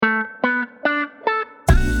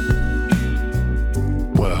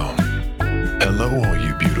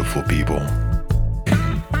beautiful people.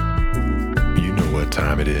 You know what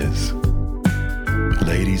time it is.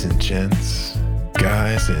 Ladies and gents,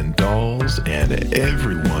 guys and dolls, and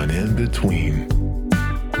everyone in between.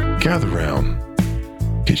 Gather round.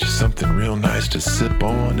 Get you something real nice to sip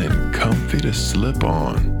on and comfy to slip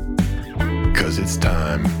on. 'Cause it's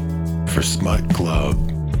time for Smut Club.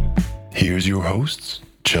 Here's your hosts,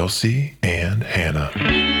 Chelsea and Hannah.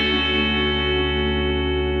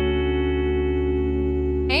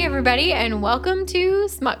 Hey everybody, and welcome to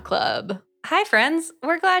Smut Club. Hi friends,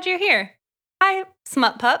 we're glad you're here. Hi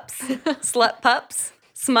smut pups, slut pups,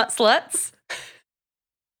 smut sluts.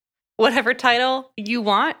 Whatever title you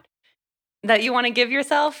want that you want to give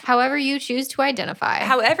yourself. However you choose to identify.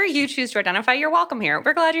 However you choose to identify, you're welcome here.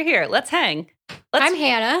 We're glad you're here. Let's hang. I'm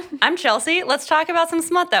Hannah. I'm Chelsea. Let's talk about some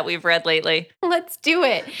smut that we've read lately. Let's do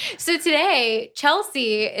it. So today,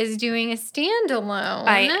 Chelsea is doing a standalone.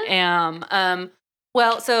 I am.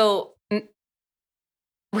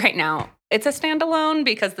 Right now, it's a standalone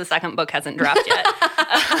because the second book hasn't dropped yet. So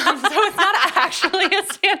it's not actually a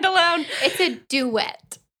standalone. It's a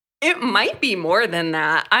duet. It might be more than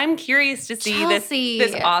that. I'm curious to see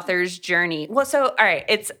this author's journey. Well, so all right,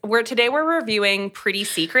 today we're reviewing Pretty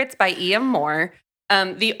Secrets by E.M. Moore.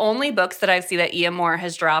 The only books that I see that E.M. Moore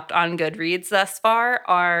has dropped on Goodreads thus far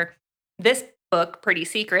are this book, Pretty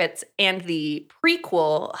Secrets, and the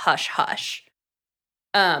prequel, Hush Hush.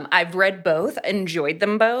 I've read both, enjoyed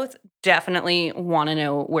them both. Definitely want to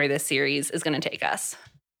know where this series is going to take us.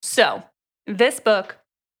 So, this book,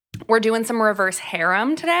 we're doing some reverse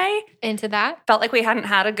harem today. Into that. Felt like we hadn't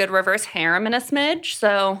had a good reverse harem in a smidge,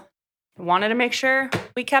 so wanted to make sure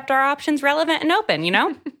we kept our options relevant and open, you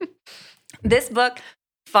know? This book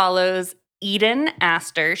follows Eden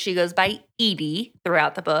Astor. She goes by Edie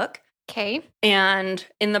throughout the book. Okay. And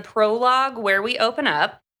in the prologue where we open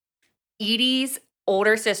up, Edie's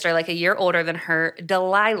older sister, like a year older than her,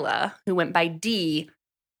 Delilah, who went by Dee,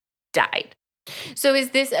 died. So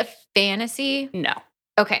is this a fantasy? No.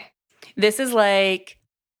 Okay. This is like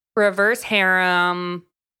reverse harem,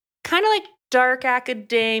 kind of like dark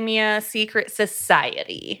academia, secret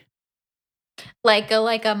society. Like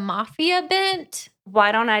a mafia bent?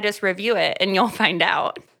 Why don't I just review it and you'll find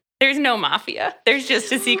out? There's no mafia. There's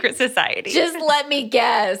just a secret society. Just let me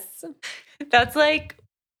guess. That's like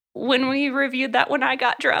when we reviewed that When I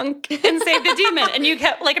Got Drunk and Saved a Demon, and you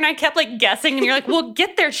kept like, and I kept like guessing, and you're like, "Well,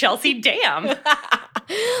 get there, Chelsea. Damn."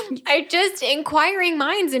 I just inquiring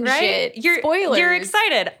minds and Right? shit. Spoilers. You're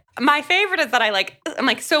excited. My favorite is that I'm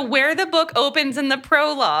like, so where the book opens in the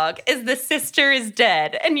prologue is the sister is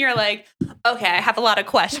dead, and you're like, okay, I have a lot of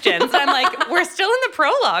questions. And I'm like, we're still in the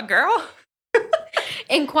prologue, girl.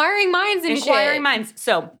 Inquiring minds and shit. Inquiring minds.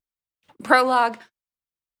 So, prologue.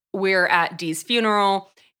 We're at Dee's funeral.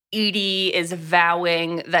 Edie is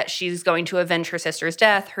vowing that she's going to avenge her sister's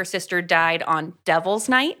death. Her sister died on Devil's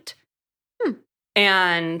Night.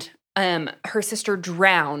 And her sister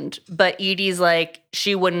drowned, but Edie's like,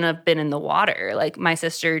 she wouldn't have been in the water. Like, my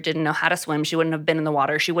sister didn't know how to swim. She wouldn't have been in the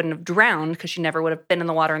water. She wouldn't have drowned because she never would have been in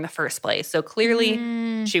the water in the first place. So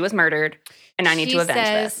clearly she was murdered, and I need to avenge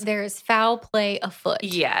this. There is foul play afoot.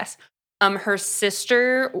 Yes. Her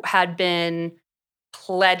sister had been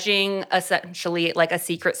pledging essentially like a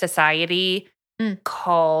secret society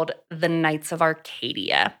called the Knights of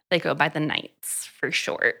Arcadia. They go by the Knights for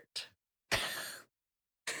short.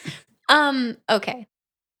 Okay.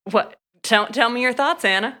 What? Tell me your thoughts,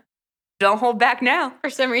 Anna. Don't hold back now. For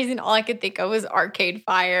some reason, all I could think of was Arcade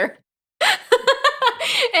Fire.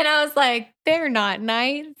 And I was like, they're not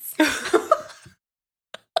knights.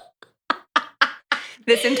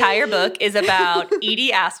 This entire book is about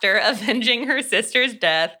Edie Astor avenging her sister's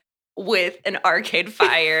death with an Arcade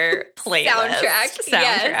Fire playlist.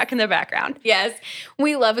 Soundtrack in the background. Yes.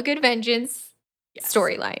 We love a good vengeance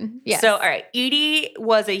storyline. Yes. So, all right. Edie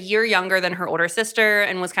was a year younger than her older sister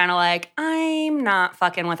and was kind of like, I'm not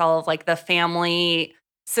fucking with all of like the family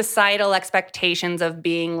societal expectations of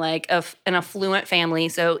being like an affluent family.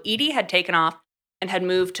 So Edie had taken off and had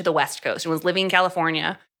moved to the West Coast and was living in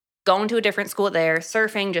California, going to a different school there,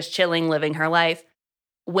 surfing, just chilling, living her life.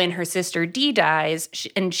 When her sister Dee dies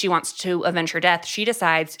and she wants to avenge her death, she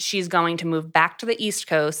decides she's going to move back to the East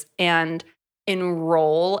Coast and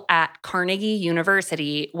enroll at Carnegie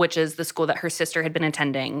University, which is the school that her sister had been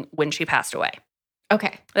attending when she passed away.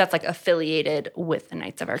 Okay. That's like affiliated with the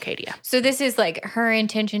Knights of Arcadia. So this is like her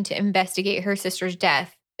intention to investigate her sister's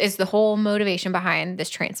death is the whole motivation behind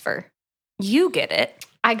this transfer. You get it.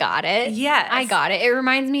 I got it. Yes. I got it. It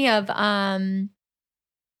reminds me of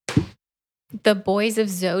The Boys of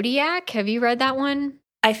Zodiac. Have you read that one?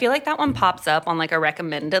 I feel like that one pops up on like a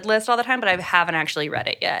recommended list all the time, but I haven't actually read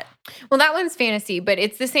it yet. Well, that one's fantasy, but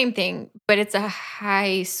it's the same thing, but it's a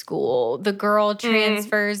high school. The girl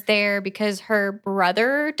transfers there because her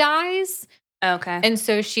brother dies. Okay. And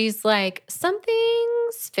so she's like,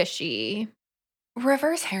 something's fishy.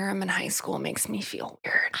 Reverse harem in high school makes me feel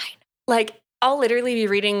weird. Like, I'll literally be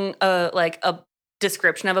reading a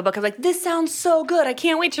description of a book of like, this sounds so good. I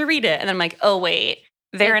can't wait to read it. And then I'm like, oh, wait,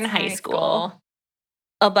 they're in It's high school.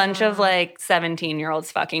 A bunch of like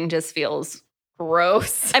 17-year-olds fucking just feels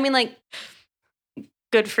Gross. I mean, like,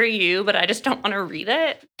 good for you, but I just don't want to read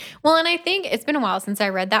it. Well, and I think it's been a while since I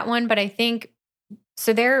read that one, but I think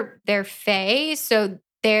so they're fae, so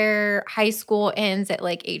their high school ends at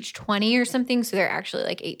like age 20 or something, so they're actually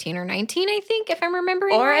like 18 or 19, I think, if I'm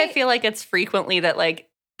remembering Or right. I feel like it's frequently that like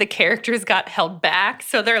the characters got held back,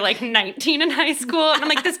 so they're like 19 in high school, and I'm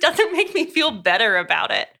like, this doesn't make me feel better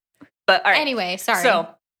about it. But all right. Anyway, sorry. So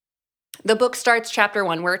the book starts chapter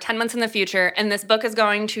 1. We're 10 months in the future, and this book is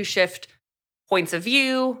going to shift points of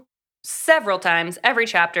view several times. Every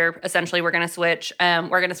chapter, essentially, we're going to switch. We're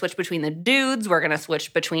going to switch between the dudes. We're going to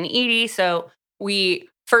switch between Edie. So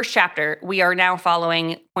first chapter, we are now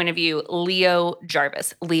following point of view Leonardo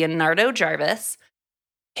Jarvis.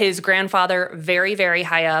 His grandfather, very, very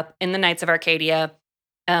high up in the Knights of Arcadia.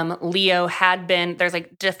 Leo had been, there's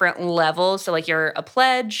like different levels. So like you're a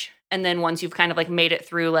pledge. And then once you've kind of like made it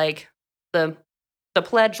through like the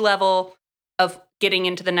pledge level of getting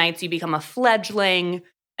into the Knights, you become a fledgling.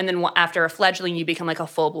 And then after a fledgling, you become like a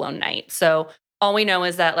full-blown knight. So all we know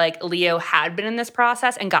is that like Leo had been in this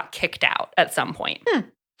process and got kicked out at some point.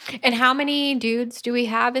 And how many dudes do we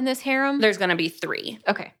have in this harem? There's going to be 3.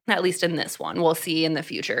 Okay. At least in this one. We'll see in the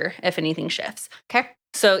future if anything shifts. Okay.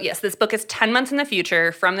 So yes, this book is 10 months in the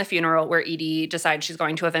future from the funeral where Edie decides she's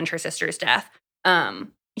going to avenge her sister's death.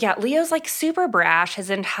 Yeah, Leo's like super brash. His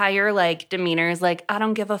entire like demeanor is like, I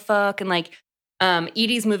don't give a fuck. And like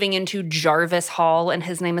Edie's moving into Jarvis Hall and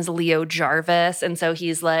his name is Leo Jarvis. And so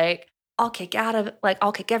he's like, I'll kick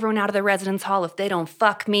everyone out of the residence hall if they don't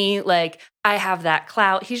fuck me. Like, I have that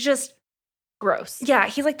clout. He's just Gross. yeah,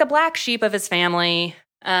 he's like the black sheep of his family.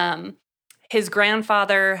 His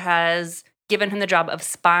grandfather has given him the job of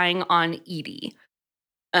spying on Edie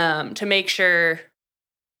to make sure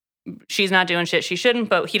she's not doing shit she shouldn't,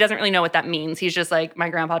 but he doesn't really know what that means. He's just like, my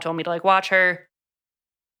grandpa told me to like watch her.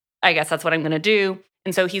 I guess that's what I'm going to do.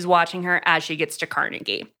 And so he's watching her as she gets to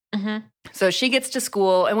Carnegie. Mm-hmm. So she gets to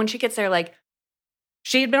school, and when she gets there, like,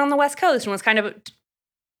 she had been on the West Coast and was kind of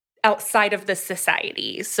outside of the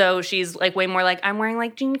society. So she's like way more like, I'm wearing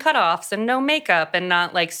like jean cutoffs and no makeup and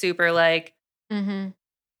not like super like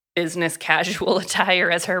business casual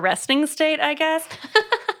attire as her resting state, I guess.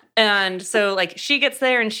 And so like she gets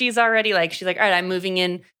there and she's already like, she's like, all right, I'm moving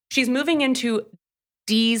in. She's moving into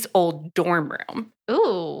Dee's old dorm room.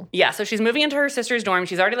 Ooh. Yeah, so she's moving into her sister's dorm.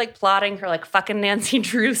 She's already like plotting her like fucking Nancy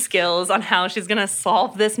Drew skills on how she's going to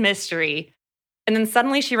solve this mystery. And then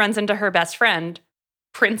suddenly she runs into her best friend,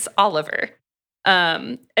 Prince Oliver.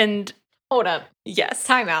 And Hold up. yes.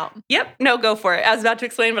 Time out. Yep. No, go for it. I was about to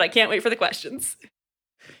explain, but I can't wait for the questions.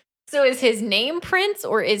 So is his name Prince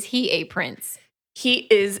or is he a prince? He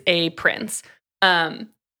is a prince.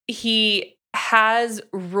 He has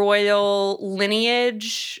royal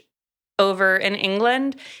lineage over in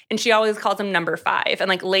England, and she always calls him number 5. And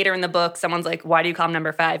like later in the book, someone's like, why do you call him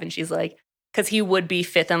number 5? And she's like, because he would be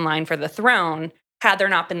 5th in line for the throne had there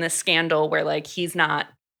not been this scandal where like he's not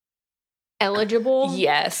Eligible?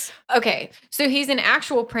 Yes. Okay. So he's an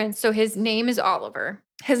actual prince. So his name is Oliver.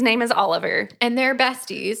 His name is Oliver. And they're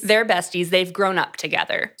besties. They're besties. They've grown up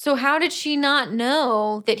together. So how did she not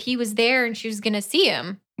know that he was there and she was going to see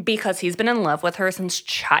him? Because he's been in love with her since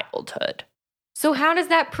childhood. So how does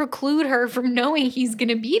that preclude her from knowing he's going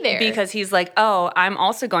to be there? Because he's like, oh, I'm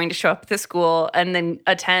also going to show up at the school and then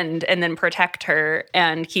attend and then protect her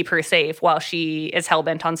and keep her safe while she is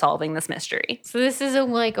hell-bent on solving this mystery. So this is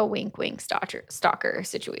like a wink-wink stalker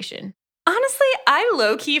situation. Honestly, I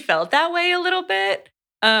low-key felt that way a little bit.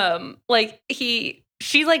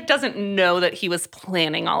 She like doesn't know that he was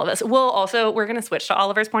planning all of this. We're going to switch to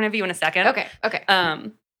Oliver's point of view in a second.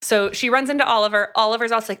 Okay. So she runs into Oliver.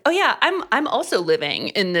 Oliver's also like, oh yeah, I'm also living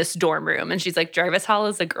in this dorm room. And she's like, Jarvis Hall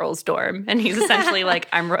is a girl's dorm. And he's essentially like,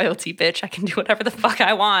 I'm royalty, bitch. I can do whatever the fuck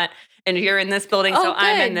I want. And you're in this building, so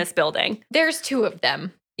I'm in this building. There's 2 of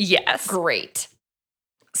them. Yes. Great.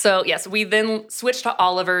 So yes, we then switch to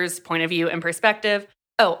Oliver's point of view and perspective.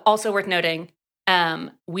 Oh, also worth noting,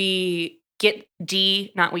 we get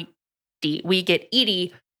we get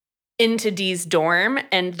Edie into Dee's dorm,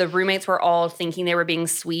 and the roommates were all thinking they were being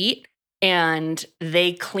sweet. and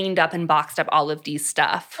they cleaned up and boxed up all of Dee's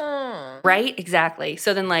stuff. Right? Exactly.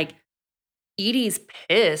 So then like Edie's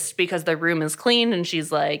pissed because the room is clean, and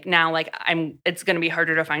she's like, now like it's going to be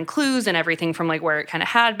harder to find clues and everything from like where it kind of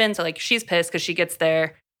had been. So like she's pissed because she gets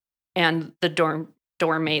there and the dorm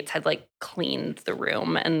mates had like cleaned the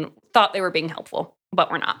room and thought they were being helpful,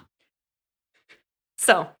 but were not.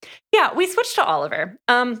 So yeah, we switched to Oliver.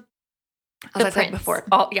 As I said before,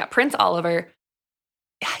 Prince Oliver.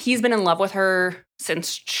 He's been in love with her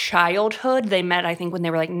since childhood. They met, I think, when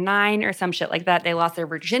they were like 9 or some shit like that. They lost their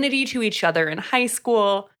virginity to each other in high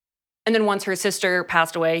school. And then once her sister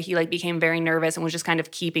passed away, he like became very nervous and was just kind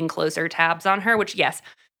of keeping closer tabs on her, which, yes,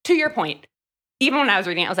 to your point, even when I was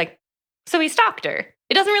reading it, I was like, so he stalked her.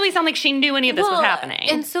 It doesn't really sound like she knew any of this was happening.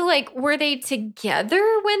 And so, like, were they together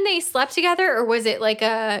when they slept together? Or was it like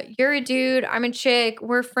you're a dude, I'm a chick,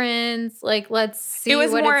 we're friends, like, let's see what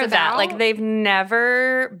it's about? It was more of that. Like, they've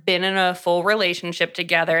never been in a full relationship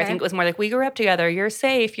together. Okay. I think it was more like, we grew up together, you're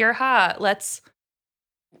safe, you're hot,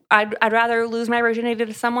 I'd rather lose my virginity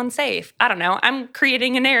to someone safe. I don't know. I'm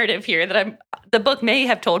creating a narrative here that the book may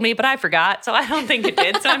have told me, but I forgot, so I don't think it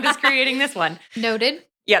did. So I'm just creating this one. Noted.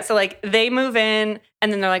 Yeah, so like they move in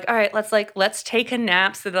and then they're like, all right, let's take a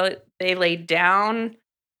nap. So they lay down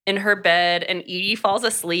in her bed and Edie falls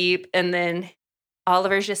asleep. And then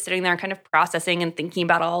Oliver's just sitting there kind of processing and thinking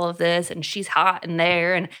about all of this. And she's hot in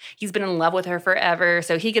there and he's been in love with her forever.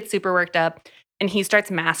 So he gets super worked up and he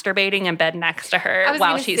starts masturbating in bed next to her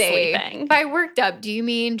while she's sleeping. By worked up, do you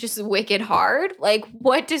mean just wicked hard? Like,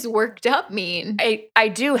 what does worked up mean? I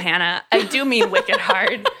do, Hannah. I do mean wicked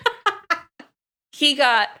hard. He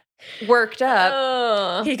got worked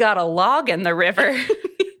up. He got a log in the river.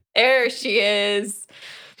 There she is.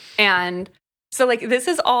 And so, like, this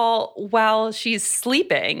is all while she's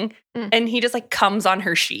sleeping. And he just, like, comes on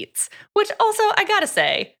her sheets. Which also, I gotta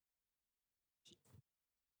say,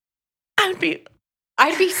 I'd be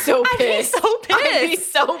so pissed. I'd be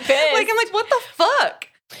so pissed. Like, I'm like, what the fuck?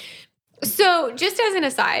 So, just as an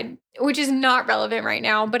aside, which is not relevant right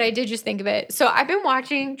now, but I did just think of it. So, I've been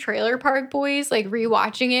watching Trailer Park Boys, like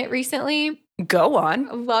rewatching it recently. Go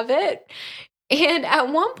on. Love it. And at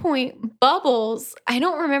one point, Bubbles, I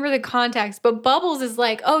don't remember the context, but Bubbles is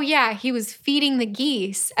like, oh yeah, he was feeding the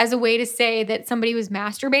geese as a way to say that somebody was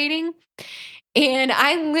masturbating. And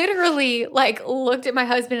I literally like looked at my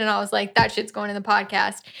husband and I was like, that shit's going in the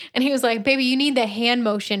podcast. And he was like, baby, you need the hand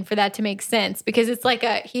motion for that to make sense, because it's like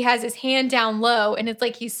he has his hand down low and it's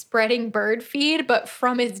like he's spreading bird feed, but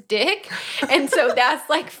from his dick. And so that's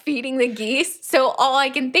like feeding the geese. So all I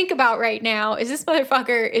can think about right now is this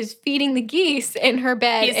motherfucker is feeding the geese in her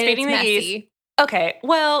bed. He's feeding the geese. Okay,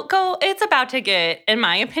 well, it's about to get, in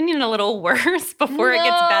my opinion, a little worse before it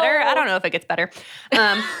gets better. I don't know if it gets better.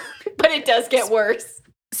 But it does get worse.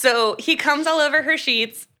 So he comes all over her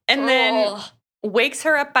sheets and then wakes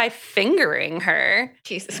her up by fingering her.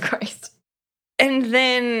 Jesus Christ. And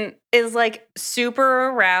then is like super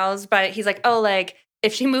aroused by it. He's like, oh, like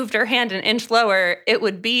if she moved her hand an inch lower, it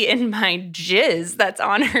would be in my jizz that's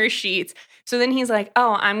on her sheets. So then he's like,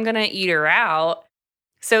 oh, I'm going to eat her out.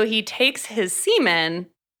 So he takes his semen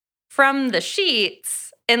from the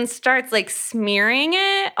sheets and starts like smearing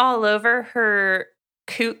it all over her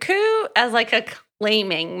cuckoo as like a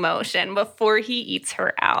claiming motion before he eats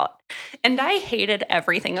her out. And I hated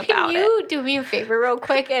everything about it. Can you do me a favor real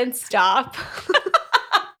quick and stop?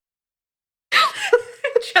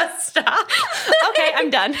 Just stop. Okay,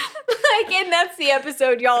 I'm done. And that's the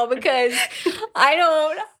episode, y'all, because I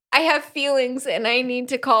have feelings and I need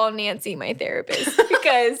to call Nancy, my therapist,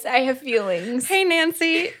 because I have feelings. Hey,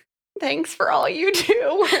 Nancy. Thanks for all you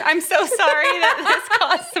do. I'm so sorry that this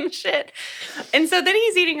caused some shit. And so then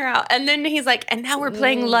he's eating her out. And then he's like, and now we're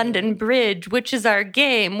playing London Bridge, which is our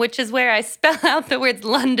game, which is where I spell out the words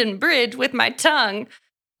London Bridge with my tongue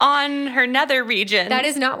on her nether region. That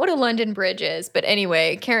is not what a London Bridge is. But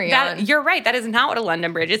anyway, carry on. You're right. That is not what a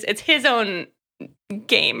London Bridge is. It's his own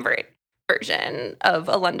game version of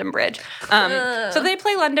a London Bridge. So they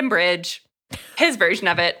play London Bridge, his version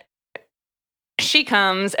of it. She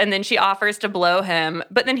comes and then she offers to blow him.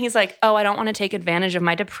 But then he's like, oh, I don't want to take advantage of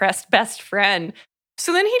my depressed best friend.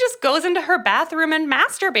 So then he just goes into her bathroom and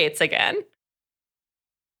masturbates again.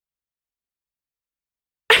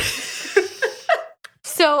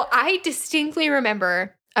 So I distinctly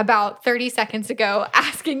remember about 30 seconds ago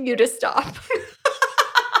asking you to stop.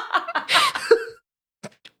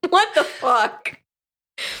 What the fuck?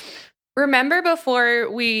 Remember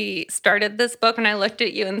before we started this book and I looked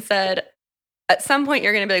at you and said, at some point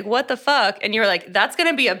you're going to be like, what the fuck? And you're like, that's going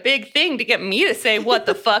to be a big thing to get me to say what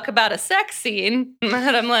the fuck about a sex scene. And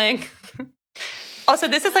I'm like, Also,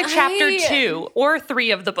 this is like chapter 2 or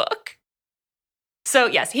 3 of the book. So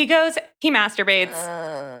yes, he goes, he masturbates.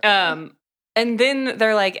 And then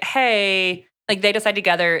they're like, hey, like they decide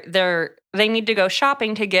together they need to go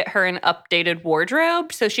shopping to get her an updated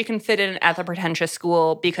wardrobe so she can fit in at the pretentious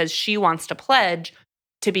school because she wants to pledge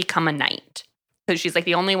to become a knight. So she's like,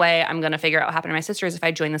 the only way I'm going to figure out what happened to my sister is if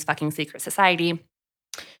I join this fucking secret society.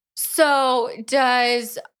 So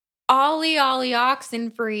does Ollie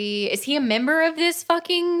Oxenfree, is he a member of this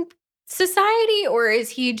fucking society or is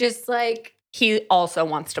he just like... He also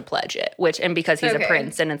wants to pledge it, and because he's a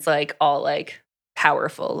prince and it's like all like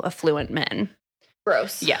powerful, affluent men.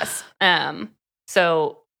 Gross. Yes.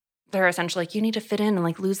 So they're essentially like, you need to fit in and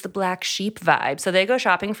like lose the black sheep vibe. So they go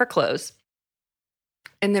shopping for clothes.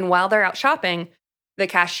 And then while they're out shopping, the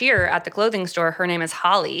cashier at the clothing store, her name is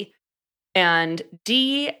Holly, and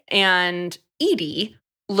Dee and Edie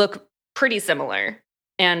look pretty similar.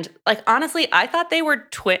 And like, honestly, I thought they were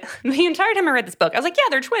twins. The entire time I read this book, I was like, yeah,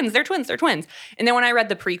 they're twins. And then when I read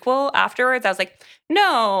the prequel afterwards, I was like,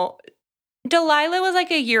 no, Delilah was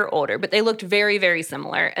like a year older, but they looked very, very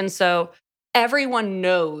similar. And so everyone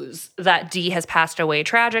knows that Dee has passed away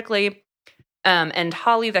tragically. And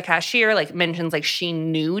Holly, the cashier, like mentions like she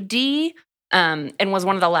knew Dee and was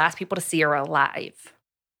one of the last people to see her alive.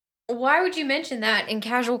 Why would you mention that in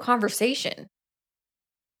casual conversation?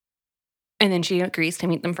 And then she agrees to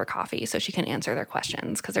meet them for coffee so she can answer their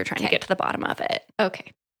questions because they're trying to get to the bottom of it.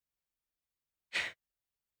 Okay.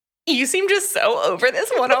 You seem just so over this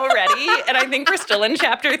one already. And I think we're still in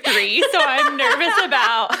chapter 3. So I'm nervous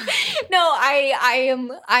about. No,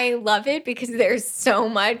 I love it because there's so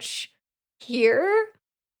much here,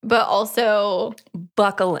 but also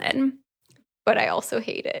buckle in. But I also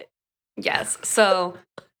hate it. Yes. So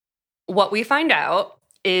what we find out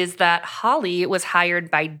is that Holly was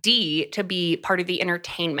hired by Dee to be part of the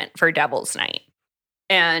entertainment for Devil's Night.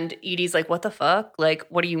 And Edie's like, what the fuck? Like,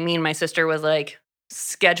 what do you mean my sister was like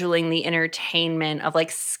scheduling the entertainment of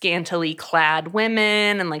like scantily clad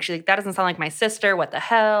women? And like, she's like, that doesn't sound like my sister. What the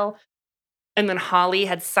hell? And then Holly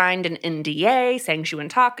had signed an NDA saying she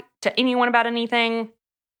wouldn't talk to anyone about anything.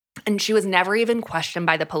 And she was never even questioned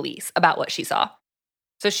by the police about what she saw.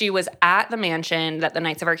 So she was at the mansion that the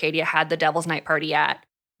Knights of Arcadia had the Devil's Night party at,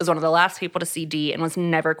 was one of the last people to see Dee, and was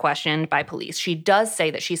never questioned by police. She does say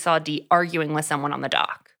that she saw Dee arguing with someone on the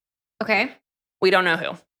dock. Okay. We don't know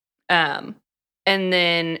who. And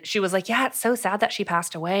then she was like, yeah, it's so sad that she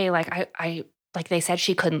passed away. Like, I like they said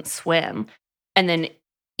she couldn't swim. And then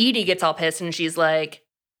Edie gets all pissed and she's like,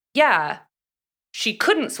 yeah, she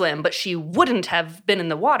couldn't swim, but she wouldn't have been in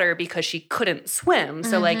the water because she couldn't swim.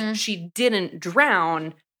 So like she didn't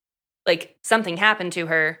drown. Like something happened to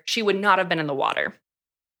her. She would not have been in the water.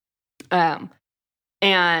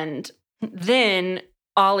 And then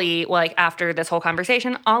Ollie, like after this whole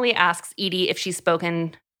conversation, Ollie asks Edie if she's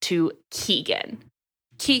spoken to Keegan.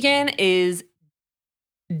 Keegan is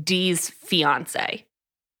Dee's fiance,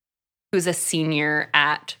 who's a senior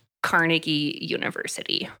at Carnegie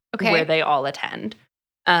University, where they all attend.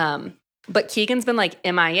 But Keegan's been like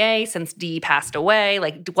MIA since Dee passed away,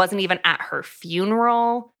 like wasn't even at her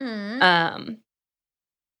funeral. So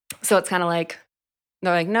it's kind of like,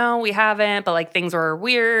 they're like, no, we haven't, but like things were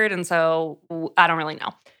weird. And so I don't really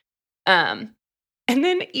know. And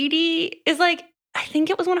then Edie is like, I think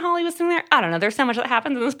it was when Holly was sitting there. I don't know. There's so much that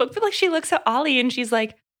happens in this book. But like she looks at Ollie and she's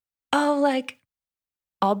like, oh, like,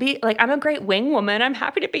 I'll be like, I'm a great wing woman. I'm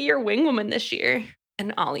happy to be your wing woman this year.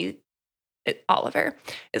 And Oliver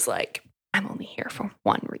is like, I'm only here for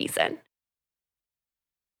one reason.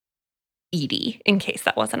 Edie, in case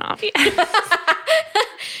that wasn't obvious.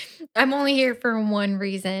 I'm only here for one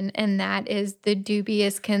reason, and that is the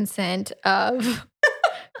dubious consent of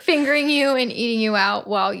fingering you and eating you out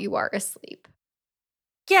while you are asleep.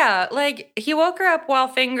 Yeah, like he woke her up while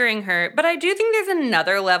fingering her, but I do think there's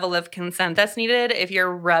another level of consent that's needed if you're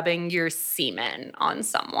rubbing your semen on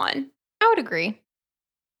someone. I would agree.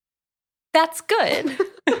 That's good.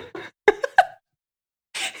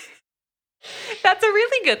 That's a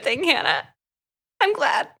really good thing, Hannah. I'm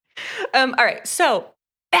glad. All right, so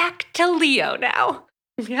back to Leo now.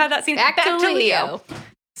 We had that scene. Back to Leo.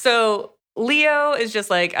 So Leo is just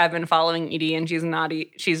like, I've been following Edie and she's not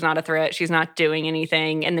a threat. She's not doing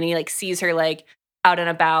anything. And then he like sees her like out and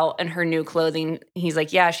about in her new clothing. He's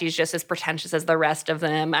like, yeah, she's just as pretentious as the rest of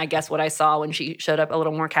them. I guess what I saw when she showed up a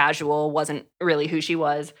little more casual wasn't really who she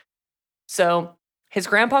was. So his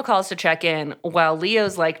grandpa calls to check in while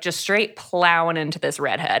Leo's like just straight plowing into this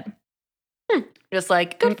redhead. Just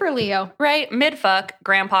like, good for Leo. Right? Mid-fuck,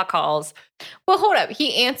 grandpa calls. Well, hold up.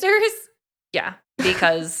 He answers? Yeah,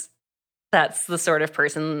 because that's the sort of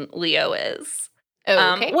person Leo is.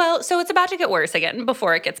 Okay. Well, so it's about to get worse again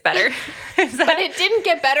before it gets better. But it didn't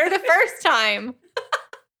get better the first time.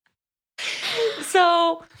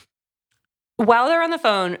 So while they're on the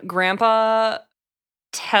phone, Grandpa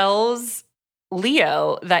tells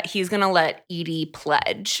Leo that he's going to let Edie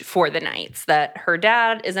pledge for the Knights, that her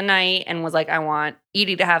dad is a Knight and was like, I want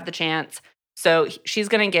Edie to have the chance. So she's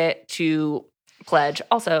going to get to pledge.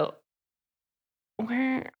 Also,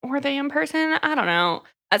 where were they in person? I don't know.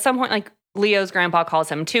 At some point, like, Leo's grandpa calls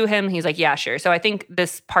him to him. He's like, yeah, sure. So I think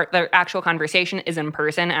this part, the actual conversation is in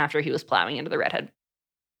person after he was plowing into the redhead.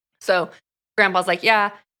 So grandpa's like,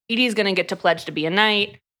 yeah, Edie's going to get to pledge to be a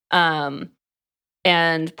Knight.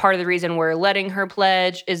 And part of the reason we're letting her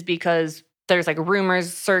pledge is because there's like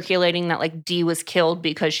rumors circulating that like Dee was killed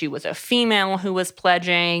because she was a female who was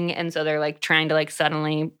pledging. And so they're like trying to like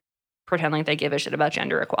suddenly pretend like they give a shit about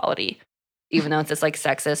gender equality, even though it's this like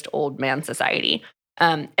sexist old man society.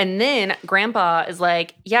 And then Grandpa is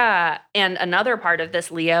like, yeah, and another part of this,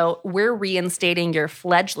 Leo, we're reinstating your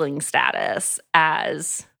fledgling status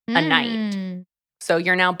as a Knight. So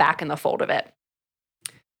you're now back in the fold of it.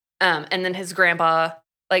 And then his grandpa,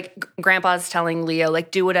 like, Grandpa's telling Leo, like,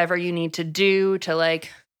 do whatever you need to do to,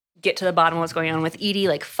 like, get to the bottom of what's going on with Edie.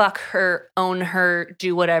 Like, fuck her, own her,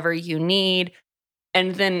 do whatever you need.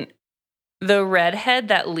 And then the redhead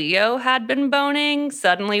that Leo had been boning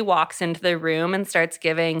suddenly walks into the room and starts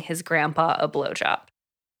giving his grandpa a blowjob.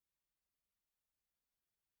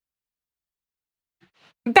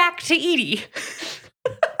 Back to Edie.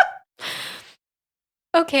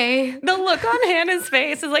 Okay. The look on Hannah's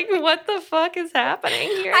face is like, what the fuck is happening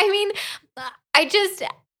here? I mean, I just...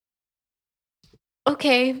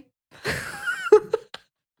 Okay.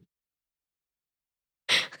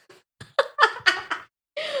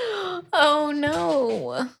 Oh,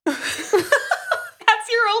 no. That's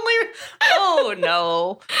your only... Oh,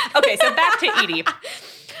 no. Okay, so back to Edie.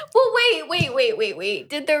 Well, wait.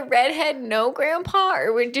 Did the redhead know Grandpa?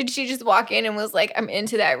 Or did she just walk in and was like, I'm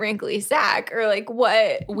into that wrinkly sack? Or like,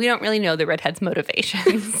 what? We don't really know the redhead's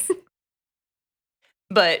motivations.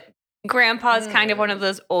 But Grandpa's kind of one of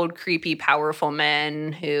those old, creepy, powerful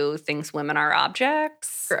men who thinks women are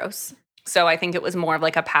objects. Gross. So I think it was more of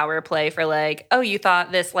like a power play for like, oh, you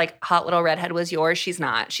thought this like hot little redhead was yours? She's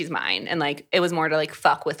not. She's mine. And like, it was more to like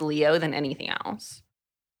fuck with Leo than anything else.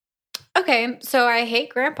 Okay, so I hate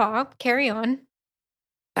Grandpa. Carry on.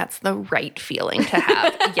 That's the right feeling to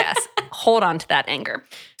have. Yes. Hold on to that anger.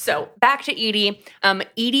 So back to Edie.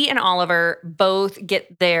 Edie and Oliver both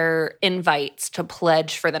get their invites to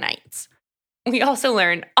pledge for the Knights. We also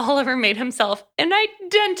learned Oliver made himself an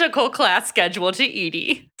identical class schedule to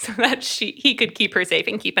Edie so that he could keep her safe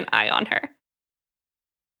and keep an eye on her.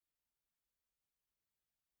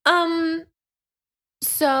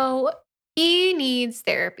 So he needs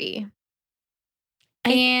therapy.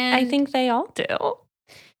 I think they all do.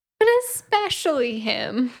 But especially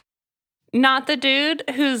him. Not the dude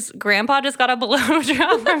whose grandpa just got a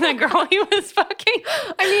blowjob from the girl he was fucking.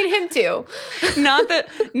 I mean, him too.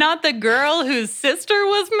 Not the girl whose sister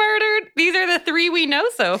was murdered. These are the three we know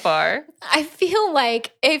so far. I feel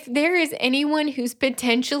like if there is anyone who's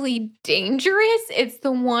potentially dangerous, it's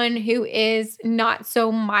the one who is not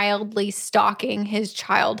so mildly stalking his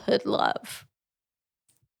childhood love.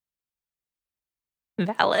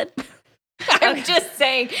 Valid. I'm just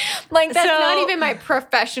saying, like, that's not even my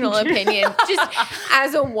professional opinion. Just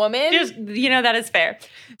as a woman. Just, that is fair.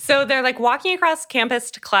 So they're like walking across campus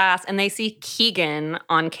to class and they see Keegan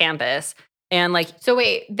on campus. And like, so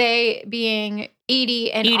wait, they being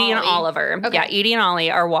Edie and Oliver. Okay. Yeah, Edie and Ollie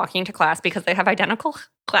are walking to class because they have identical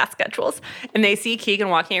class schedules. And they see Keegan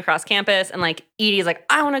walking across campus and like Edie's like,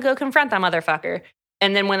 I want to go confront that motherfucker.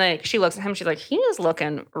 And then when she looks at him, she's like, he is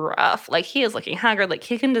looking rough. Like, he is looking haggard. Like,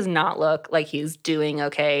 Keegan does not look like he's doing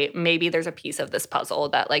okay. Maybe there's a piece of this puzzle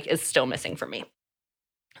that, like, is still missing for me.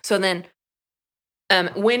 So then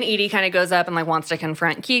when Edie kind of goes up and, like, wants to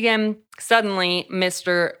confront Keegan, suddenly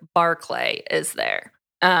Mr. Barclay is there.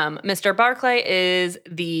 Mr. Barclay is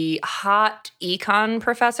the hot econ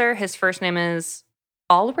professor. His first name is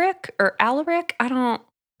Ulrich or Alaric.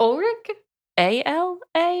 Ulrich?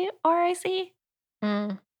 A-L-A-R-I-C?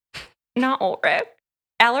 Not Ulrich.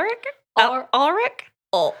 Alaric? Ulrich?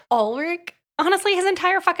 Ulrich? Honestly, his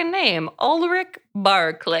entire fucking name. Ulrich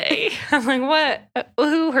Barclay. I'm like, what?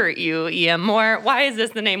 Who hurt you, E.M. Moore? Why is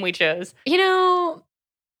this the name we chose?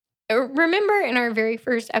 Remember in our very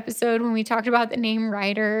first episode when we talked about the name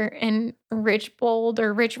Ryder and Rich Bold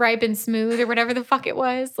or Rich Ripe and Smooth or whatever the fuck it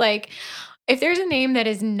was? Like, if there's a name that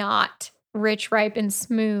is not Rich Ripe and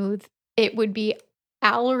Smooth, it would be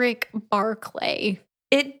Alaric Barclay.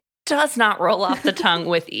 It does not roll off the tongue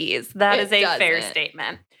with ease. That is a fair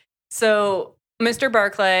statement. So Mr.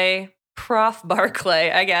 Barclay, Prof.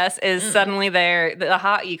 Barclay, I guess, is suddenly there. The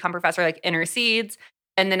hot econ professor like intercedes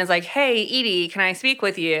and then is like, hey, Edie, can I speak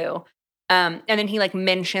with you? And then he like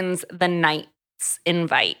mentions the night's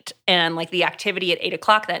invite and like the activity at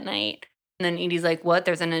 8:00 that night. And then Edie's like, what?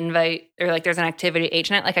 There's an invite or like there's an activity at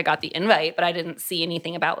H night. Like I got the invite, but I didn't see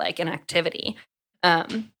anything about like an activity.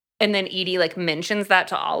 And then Edie like mentions that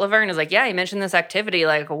to Oliver and is like, yeah, he mentioned this activity.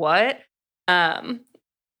 Like what?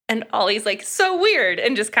 And Ollie's like, so weird,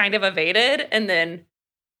 and just kind of evaded. And then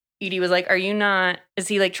Edie was like, is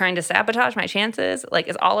he like trying to sabotage my chances? Like,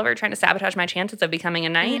 is Oliver trying to sabotage my chances of becoming a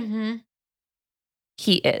knight? Mm-hmm.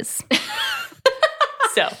 He is.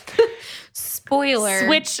 So,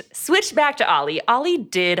 spoiler. Switch back to Ollie. Ollie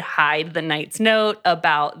did hide the knight's note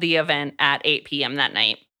about the event at 8 p.m. that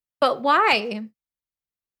night. But why?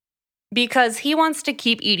 Because he wants to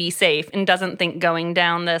keep Edie safe and doesn't think going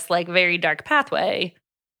down this like very dark pathway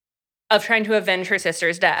of trying to avenge her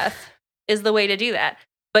sister's death is the way to do that.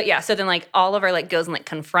 But yeah, so then like Oliver like goes and like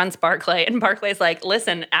confronts Barclay, and Barclay's like,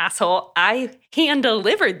 listen, asshole, I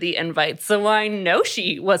hand-delivered the invite, so I know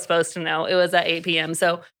she was supposed to know it was at 8 p.m.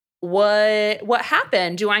 So what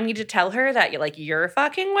happened? Do I need to tell her that you're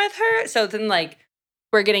fucking with her? So then like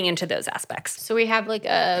we're getting into those aspects. So we have like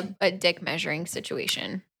a dick measuring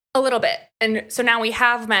situation. A little bit. And so now we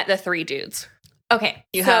have met the three dudes. Okay.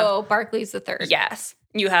 So Barclay's the third. Yes.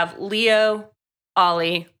 You have Leo,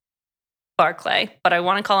 Ollie, Barclay, but I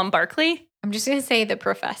want to call him Barkley. I'm just going to say the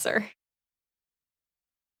professor.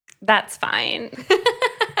 That's fine.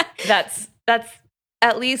 That's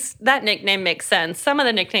at least that nickname makes sense. Some of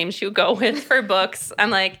the nicknames you go with for books, I'm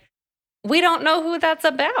like, we don't know who that's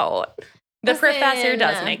about. The professor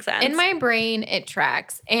does make sense. In my brain, it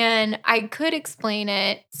tracks. And I could explain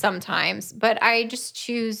it sometimes, but I just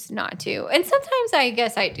choose not to. And sometimes I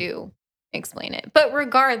guess I do explain it. But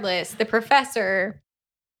regardless, the professor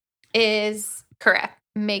is correct.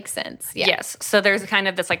 Makes sense. Yeah. Yes. So there's kind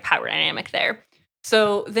of this like power dynamic there.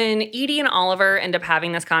 So then Edie and Oliver end up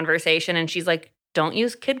having this conversation, and she's like, don't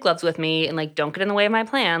use kid gloves with me, and like don't get in the way of my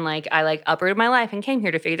plan. Like I like uprooted my life and came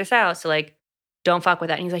here to figure this out. So like don't fuck with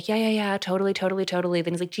that. And he's like, yeah, totally.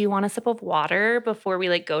 Then he's like, do you want a sip of water before we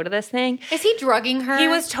like go to this thing? Is he drugging her? He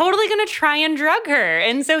was totally going to try and drug her.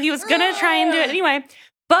 And so he was going to try and do it anyway.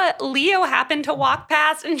 But Leo happened to walk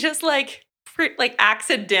past and just like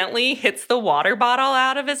accidentally hits the water bottle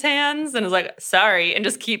out of his hands and is like, sorry, and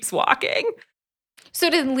just keeps walking. So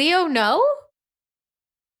did Leo know?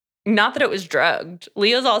 Not that it was drugged.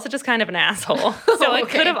 Leo's also just kind of an asshole. So it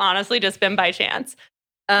could have honestly just been by chance.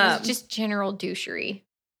 It's just general douchery.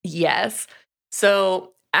 Yes.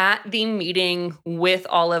 So at the meeting with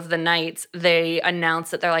all of the knights, they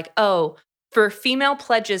announced that they're like, oh, for female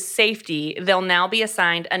pledges' safety, they'll now be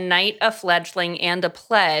assigned a knight, a fledgling, and a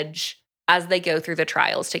pledge as they go through the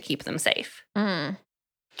trials to keep them safe. I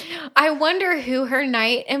wonder who her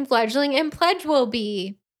knight and fledgling and pledge will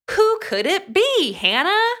be. Who could it be,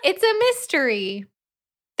 Hannah? It's a mystery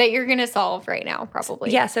that you're going to solve right now, probably.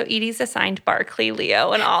 Yeah, so Edie's assigned Barclay,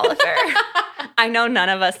 Leo, and Oliver. I know none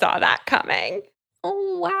of us saw that coming.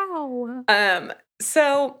 Oh, wow.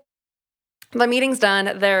 So the meeting's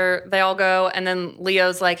done. They all go, and then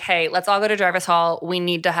Leo's like, hey, let's all go to Jarvis Hall. We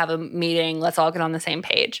need to have a meeting. Let's all get on the same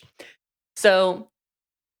page. So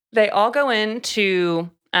they all go into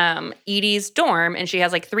Edie's dorm, and she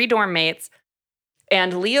has like 3 dorm mates,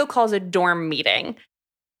 and Leo calls a dorm meeting.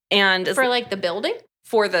 And for like the building?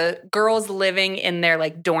 For the girls living in their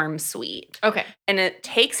like dorm suite. Okay. And it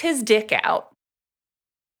takes his dick out.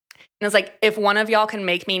 And it's like, if one of y'all can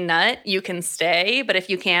make me nut, you can stay. But if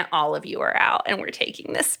you can't, all of you are out. And we're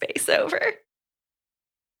taking this space over.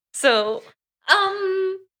 So,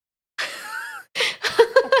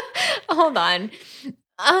 hold on.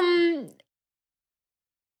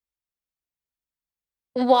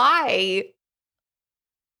 Why?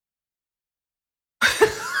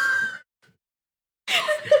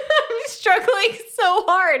 I'm struggling so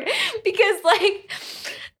hard because like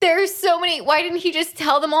there's so many. Why didn't he just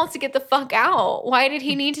tell them all to get the fuck out? Why did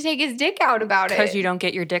he need to take his dick out about it? Because you don't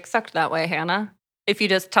get your dick sucked that way, Hannah. If you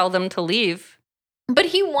just tell them to leave. But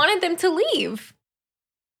he wanted them to leave.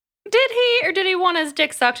 Did he? Or did he want his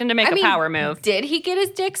dick sucked and to make a power move? Did he get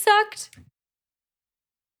his dick sucked?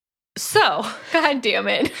 So. God damn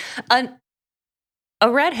it. A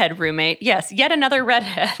redhead roommate. Yes, yet another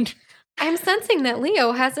redhead. I'm sensing that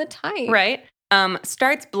Leo has a type. Right.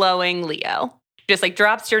 Starts blowing Leo. Just like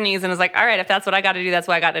drops to her knees and is like, all right, if that's what I got to do, that's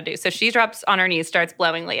what I got to do. So she drops on her knees, starts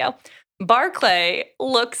blowing Leo. Barclay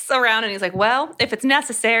looks around and he's like, well, if it's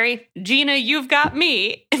necessary, Gina, you've got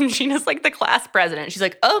me. And Gina's like the class president. She's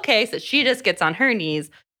like, okay. So she just gets on her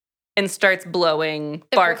knees and starts blowing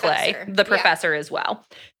Barclay, the professor as well.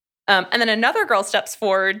 And then another girl steps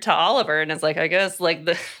forward to Oliver and is like, I guess like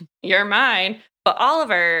you're mine. But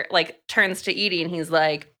Oliver like turns to Edie and he's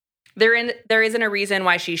like, there isn't a reason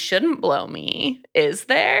why she shouldn't blow me, is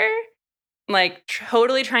there? Like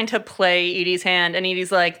totally trying to play Edie's hand. And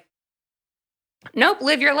Edie's like, nope,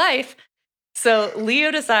 live your life. So Leo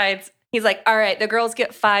decides, he's like, all right, the girls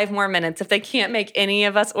get 5 more minutes. If they can't make any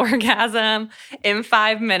of us orgasm in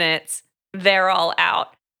 5 minutes, they're all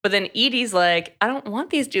out. But then Edie's like, I don't want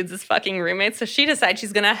these dudes as fucking roommates. So she decides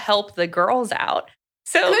she's going to help the girls out.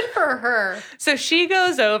 So good for her. So she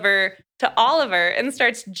goes over to Oliver and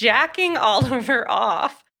starts jacking Oliver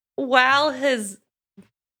off while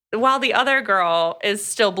the other girl is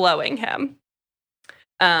still blowing him.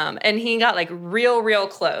 And he got like real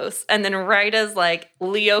close. And then right as like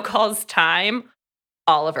Leo calls time,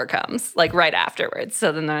 Oliver comes like right afterwards.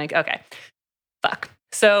 So then they're like, okay, fuck.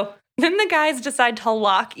 So then the guys decide to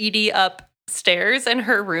lock Edie upstairs in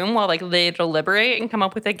her room while like they deliberate and come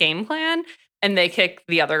up with a game plan. And they kick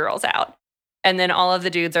the other girls out. And then all of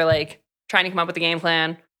the dudes are like trying to come up with a game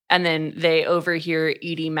plan. And then they overhear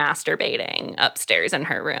Edie masturbating upstairs in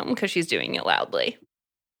her room because she's doing it loudly.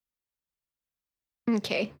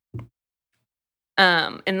 Okay.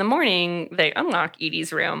 In the morning, they unlock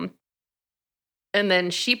Edie's room. And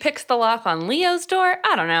then she picks the lock on Leo's door.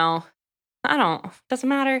 I don't know. Doesn't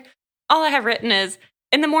matter. All I have written is,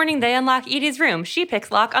 in the morning, they unlock Edie's room. She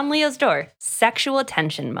picks lock on Leo's door. Sexual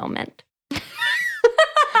tension moment.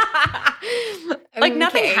 Like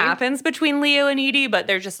nothing happens between Leo and Edie, but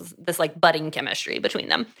there's just this like budding chemistry between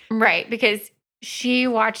them. Right, because she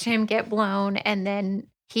watched him get blown and then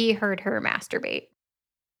he heard her masturbate.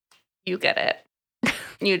 You get it.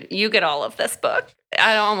 You get all of this book.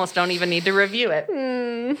 I almost don't even need to review it.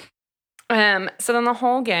 So then the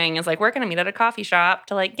whole gang is like, we're going to meet at a coffee shop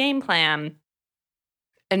to like game plan.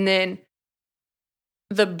 And then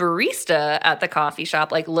the barista at the coffee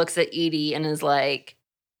shop like looks at Edie and is like,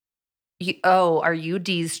 oh, are you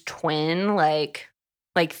Dee's twin? Like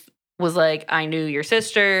was like, I knew your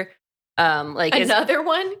sister. Like another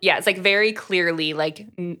one? Yeah, it's like very clearly like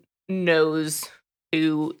knows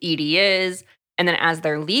who Edie is. And then as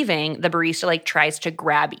they're leaving, the barista like tries to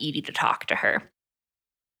grab Edie to talk to her.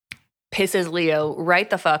 Pisses Leo right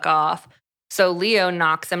the fuck off. So Leo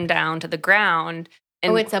knocks him down to the ground.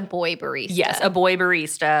 And it's a boy barista. Yes, a boy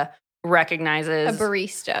barista recognizes. A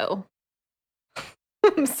baristo.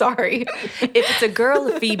 I'm sorry. If it's a girl,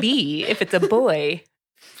 Phoebe. If it's a boy,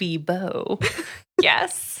 Phoebo.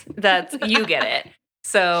 Yes, you get it.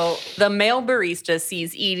 So the male barista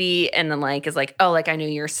sees Edie and then like is like, oh, like I knew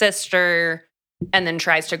your sister, and then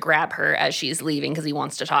tries to grab her as she's leaving because he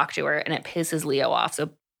wants to talk to her, and it pisses Leo off. So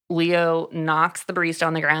Leo knocks the barista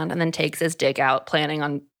on the ground and then takes his dick out, planning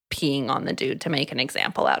on peeing on the dude to make an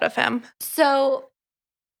example out of him. So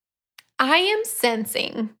I am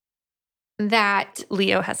sensing that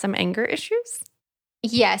Leo has some anger issues.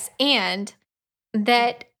 Yes, and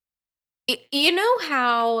that you know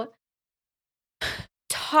how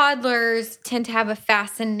toddlers tend to have a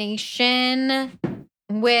fascination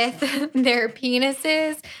with their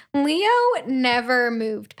penises. Leo never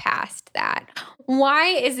moved past that. Why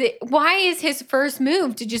is his first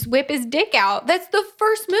move to just whip his dick out? That's the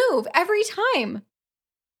first move every time.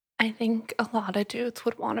 I think a lot of dudes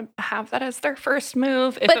would want to have that as their first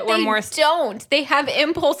move if but it were they more. Don't. They have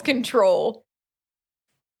impulse control.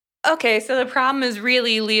 Okay, so the problem is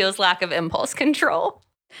really Leo's lack of impulse control.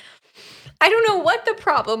 I don't know what the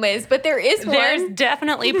problem is, but there's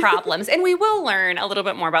definitely problems. And we will learn a little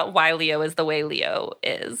bit more about why Leo is the way Leo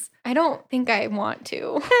is. I don't think I want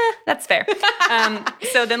to. That's fair.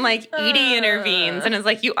 So then like Edie intervenes and is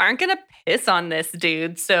like, you aren't going to piss on this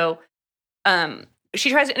dude. So she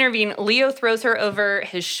tries to intervene. Leo throws her over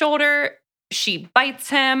his shoulder. She bites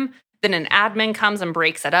him. Then an admin comes and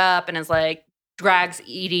breaks it up and is like, drags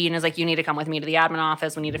Edie and is like, you need to come with me to the admin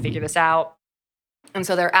office. We need to figure this out. And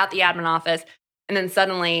so they're at the admin office, and then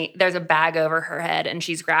suddenly there's a bag over her head, and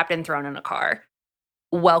she's grabbed and thrown in a car.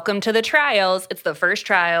 Welcome to the trials. It's the first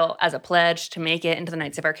trial as a pledge to make it into the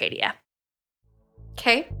Knights of Arcadia.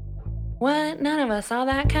 Okay. What? None of us saw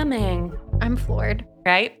that coming. I'm floored.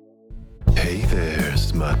 Right? Hey there,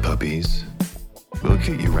 smut puppies. We'll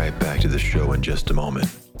get you right back to the show in just a moment.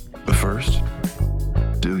 But first,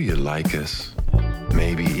 do you like us?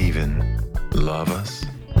 Maybe even love us?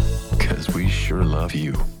 Because we sure love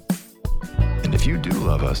you. And if you do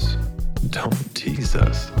love us, don't tease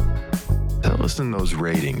us. Tell us in those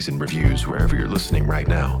ratings and reviews wherever you're listening right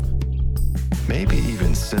now. Maybe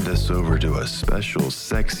even send us over to a special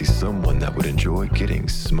sexy someone that would enjoy getting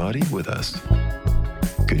smutty with us.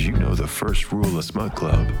 Because you know the first rule of Smut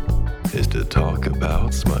Club is to talk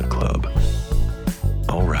about Smut Club.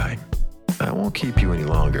 All right, I won't keep you any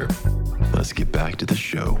longer. Let's get back to the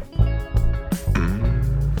show.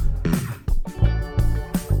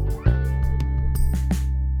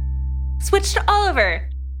 Switch to Oliver.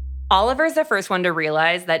 Oliver's the first one to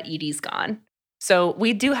realize that Edie's gone. So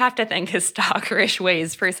we do have to thank his stalkerish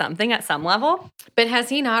ways for something at some level. But has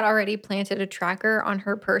he not already planted a tracker on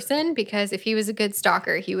her person? Because if he was a good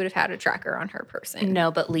stalker, he would have had a tracker on her person.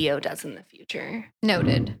 No, but Leo does in the future.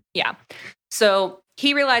 Noted. Yeah. So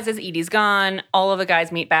he realizes Edie's gone. All of the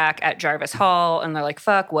guys meet back at Jarvis Hall and they're like,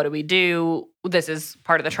 fuck, what do we do? This is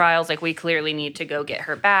part of the trials. Like, we clearly need to go get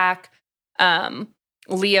her back.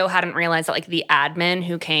 Leo hadn't realized that, like, the admin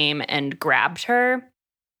who came and grabbed her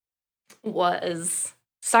was...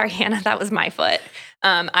 Sorry, Hannah, that was my foot.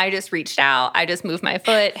 I just reached out. I just moved my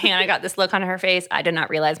foot. Hannah got this look on her face. I did not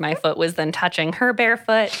realize my foot was then touching her bare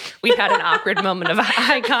foot. We had an awkward moment of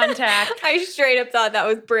eye contact. I straight up thought that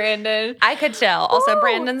was Brandon. I could tell. Also, Ooh.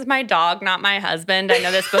 Brandon's my dog, not my husband. I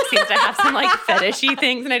know this book seems to have some, like, fetishy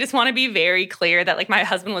things, and I just want to be very clear that, like, my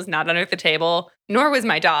husband was not under the table, nor was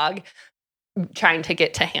my dog, trying to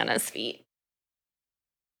get to Hannah's feet.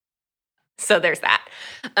 So there's that.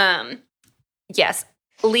 Yes.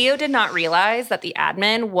 Leo did not realize that the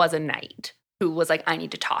admin was a knight who was like, I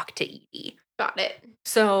need to talk to Edie. Got it.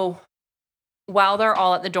 So while they're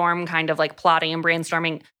all at the dorm kind of like plotting and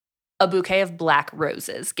brainstorming, a bouquet of black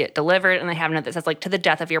roses get delivered and they have a note that says like, to the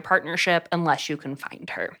death of your partnership unless you can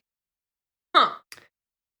find her.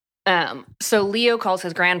 So Leo calls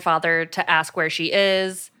his grandfather to ask where she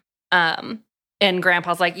is. And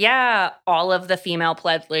Grandpa's like, yeah, all of the female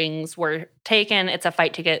pledgelings were taken. It's a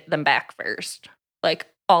fight to get them back first. Like,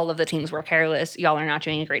 all of the teams were careless. Y'all are not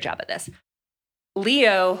doing a great job at this.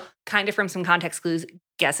 Leo, kind of from some context clues,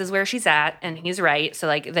 guesses where she's at, and he's right. So,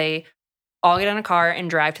 like, they all get in a car and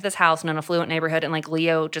drive to this house in an affluent neighborhood, and, like,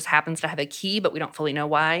 Leo just happens to have a key, but we don't fully know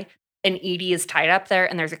why. And Edie is tied up there,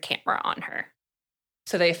 and there's a camera on her.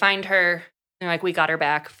 So they find her, and they're like, we got her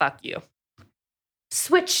back. Fuck you.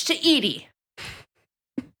 Switch to Edie.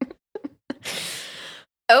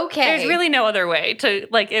 Okay. There's really no other way to,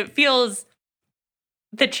 like, it feels...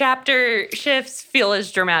 The chapter shifts feel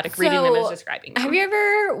as dramatic reading them as describing them. Have you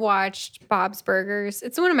ever watched Bob's Burgers?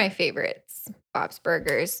 It's one of my favorites, Bob's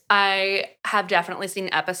Burgers. I have definitely seen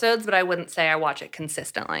episodes, but I wouldn't say I watch it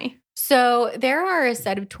consistently. So there are a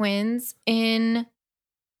set of twins in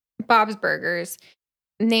Bob's Burgers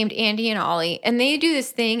named Andy and Ollie, and they do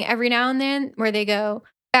this thing every now and then where they go,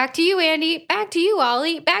 back to you, Andy, back to you,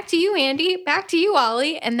 Ollie, back to you, Andy, back to you,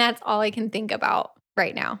 Ollie, and that's all I can think about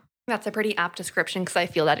right now. That's a pretty apt description because I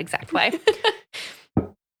feel that exact way.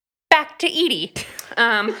 Back to Edie.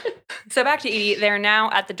 So back to Edie. They're now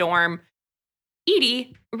at the dorm.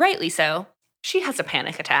 Edie, rightly so, she has a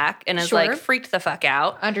panic attack and is like freaked the fuck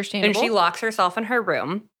out. Understandable. And she locks herself in her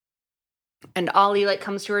room. And Ollie like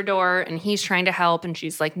comes to her door and he's trying to help. And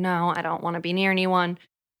she's like, no, I don't want to be near anyone.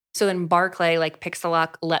 So then Barclay like picks the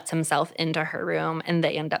lock, lets himself into her room, and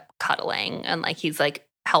they end up cuddling. And like he's like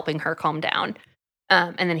helping her calm down.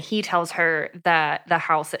 And then he tells her that the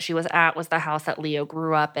house that she was at was the house that Leo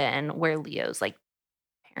grew up in, where Leo's like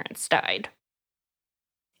parents died.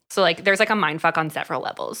 So like there's like a mindfuck on several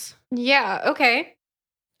levels. Yeah. Okay.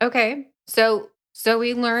 So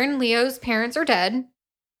we learn Leo's parents are dead.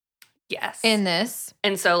 Yes. In this.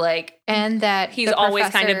 And so like, and that he's always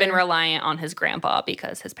kind of been reliant on his grandpa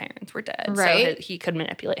because his parents were dead. Right. So he could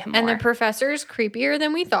manipulate him and more. the professor's creepier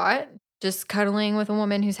than we thought. Just cuddling with a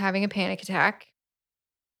woman who's having a panic attack.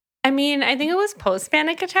 I mean, I think it was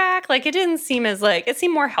post-panic attack. Like, it didn't seem as, like, it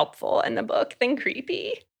seemed more helpful in the book than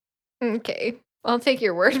creepy. Okay. I'll take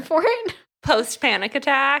your word for it. Post-panic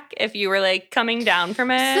attack, if you were, like, coming down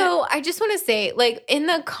from it. So, I just want to say, like, in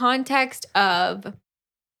the context of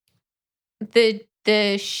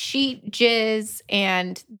the sheet jizz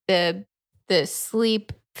and the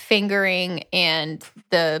sleep fingering and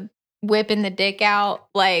the whipping the dick out,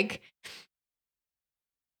 like...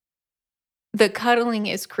 The cuddling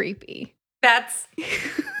is creepy. That's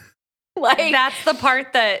like that's the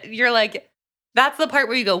part that you're like, that's the part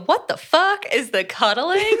where you go, what the fuck is the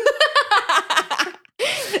cuddling?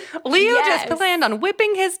 Leo just planned on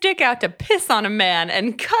whipping his dick out to piss on a man,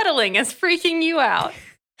 and cuddling is freaking you out.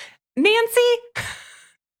 Nancy?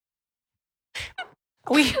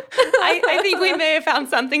 I think we may have found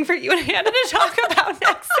something for you and Hannah to talk about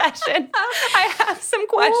next session. I have some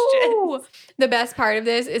questions. Ooh, The best part of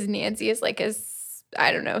this is Nancy is like a,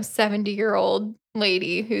 I don't know, 70-year-old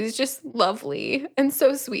lady who's just lovely and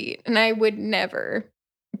so sweet. And I would never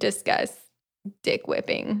discuss dick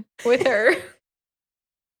whipping with her.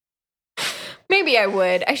 Maybe I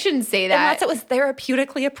would. I shouldn't say that. Unless it was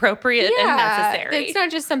therapeutically appropriate and necessary. It's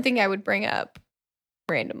not just something I would bring up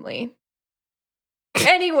randomly.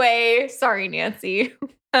 Anyway, sorry, Nancy.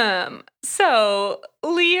 So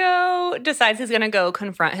Leo decides he's going to go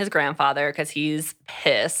confront his grandfather because he's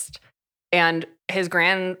pissed. And his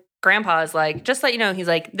grandpa is like, just let you know, he's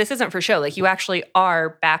like, this isn't for show. Like, you actually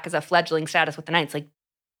are back as a fledgling status with the Knights. Like,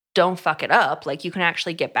 don't fuck it up. Like, you can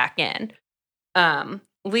actually get back in.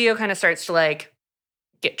 Leo kind of starts to like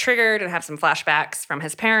get triggered and have some flashbacks from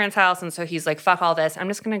his parents' house. And so he's like, fuck all this. I'm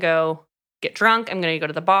just going to go get drunk. I'm going to go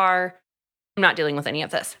to the bar. I'm not dealing with any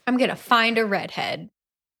of this. I'm going to find a redhead.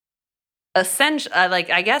 Essentially,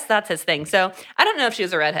 I guess that's his thing. So I don't know if she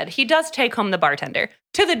was a redhead. He does take home the bartender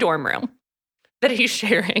to the dorm room that he's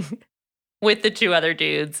sharing with the two other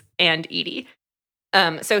dudes and Edie.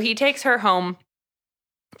 So he takes her home.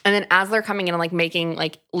 And then as they're coming in and like making,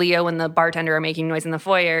 like Leo and the bartender are making noise in the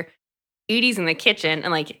foyer, Edie's in the kitchen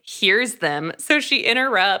and like hears them. So she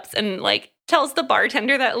interrupts and like tells the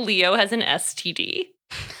bartender that Leo has an STD.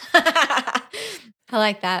 I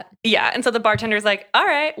like that. Yeah. And so the bartender's like, all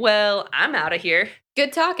right, well, I'm out of here.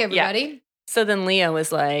 Good talk, everybody. Yeah. So then Leo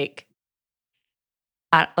is like,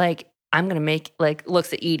 I'm going to make, like,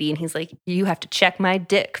 looks at Edie and he's like, you have to check my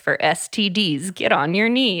dick for STDs. Get on your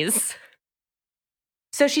knees.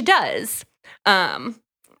 So she does.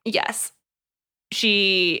 Yes.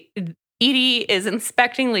 Edie is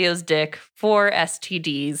inspecting Leo's dick for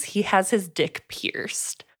STDs. He has his dick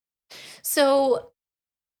pierced. So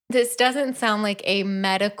this doesn't sound like a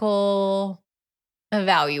medical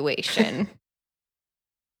evaluation.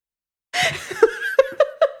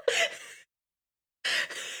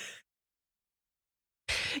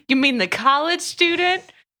 You mean the college student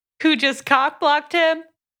who just cock-blocked him?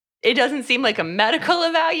 It doesn't seem like a medical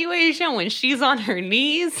evaluation when she's on her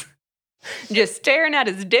knees just staring at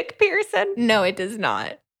his dick piercing? No, it does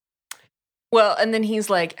not. Well, and then he's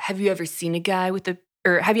like, have you ever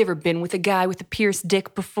been with a guy with a pierced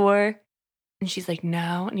dick before? And she's like,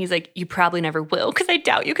 no. And he's like, you probably never will because I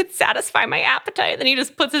doubt you could satisfy my appetite. Then he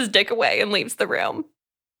just puts his dick away and leaves the room.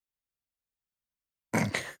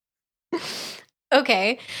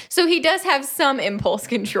 Okay. So he does have some impulse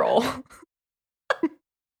control.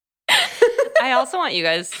 I also want you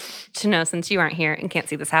guys to know, since you aren't here and can't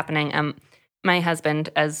see this happening, my husband,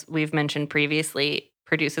 as we've mentioned previously,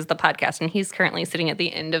 produces the podcast, and he's currently sitting at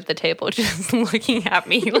the end of the table just looking at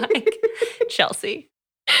me like, Chelsea,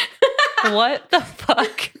 what the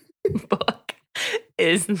fuck book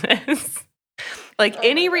is this? Like,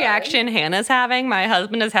 any reaction Hannah's having, my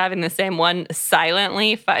husband is having the same one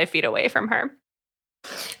silently 5 feet away from her.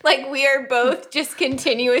 Like, we are both just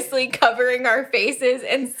continuously covering our faces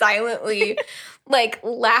and silently, like,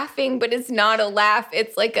 laughing, but it's not a laugh.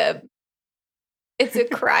 It's like it's a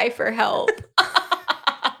cry for help.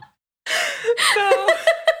 So,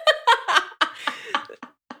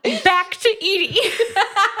 back to Edie.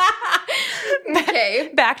 Okay.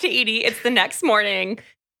 Back to Edie. It's the next morning.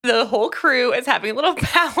 The whole crew is having a little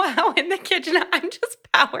powwow in the kitchen. I'm just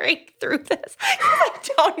powering through this. I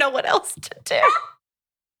don't know what else to do.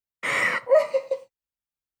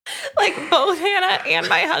 Like, both Hannah and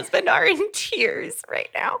my husband are in tears right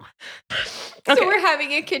now. Okay. So we're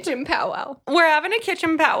having a kitchen powwow. We're having a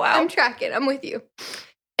kitchen powwow. I'm tracking. I'm with you.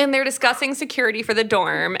 And they're discussing security for the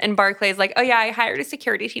dorm. And Barclay's like, oh, yeah, I hired a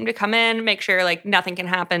security team to come in, make sure, like, nothing can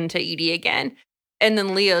happen to Edie again. And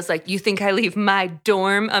then Leo's like, you think I leave my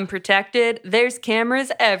dorm unprotected? There's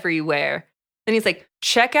cameras everywhere. And he's like,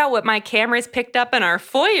 check out what my cameras picked up in our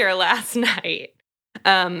foyer last night.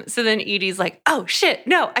 So then Edie's like, oh, shit,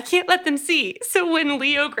 no, I can't let them see. So when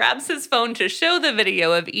Leo grabs his phone to show the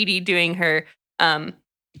video of Edie doing her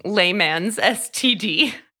layman's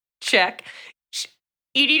STD check,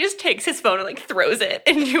 Edie just takes his phone and, like, throws it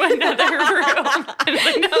into another room. And it's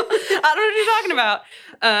like, no, I don't know what you're talking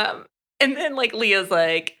about. And then, like, Leo's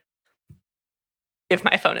like, if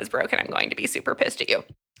my phone is broken, I'm going to be super pissed at you.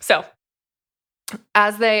 So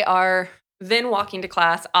as they are then walking to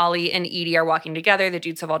class, Ollie and Edie are walking together. The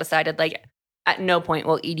dudes have all decided, like, at no point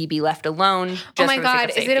will Edie be left alone. Oh my God,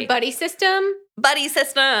 is it a buddy system? Buddy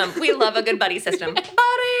system. We love a good buddy system.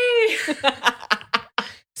 Buddy!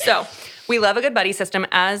 So we love a good buddy system.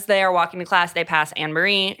 As they are walking to class, they pass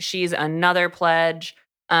Anne-Marie. She's another pledge.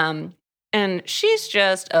 And she's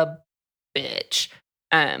just a bitch.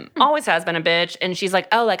 Always has been a bitch. And she's like,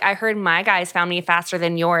 oh, like I heard my guys found me faster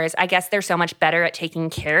than yours. I guess they're so much better at taking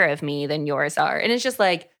care of me than yours are. And it's just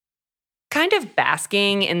like kind of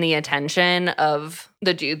basking in the attention of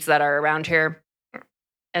the dudes that are around here.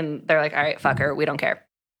 And they're like, all right, fuck her. We don't care.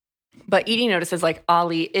 But Edie notices like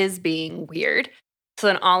Ollie is being weird. So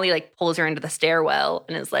then Ollie like pulls her into the stairwell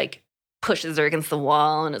and is like, pushes her against the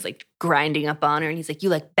wall and is like grinding up on her. And he's like, you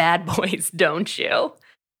like bad boys, don't you?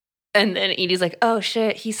 And then Edie's like, oh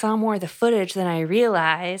shit, he saw more of the footage than I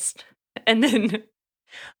realized. And then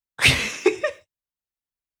I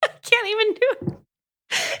can't even do it.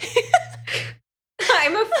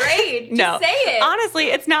 I'm afraid. Just No. say it. Honestly,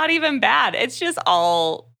 it's not even bad. It's just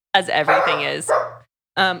all as everything is.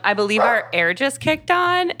 I believe our air just kicked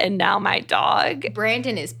on and now my dog.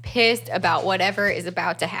 Brandon is pissed about whatever is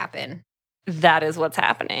about to happen. That is what's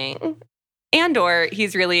happening. And/or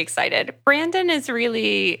he's really excited. Brandon is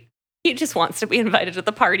really, he just wants to be invited to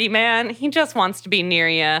the party, man. He just wants to be near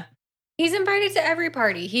you. He's invited to every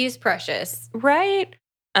party. He's precious. Right?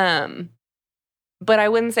 But I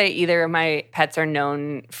wouldn't say either of my pets are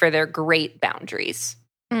known for their great boundaries.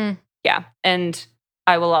 Mm. Yeah. And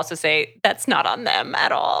I will also say that's not on them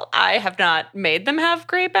at all. I have not made them have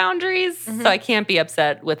great boundaries, so I can't be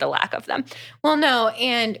upset with the lack of them. Well, no.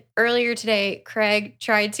 And earlier today, Craig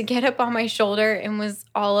tried to get up on my shoulder and was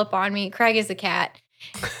all up on me. Craig is a cat.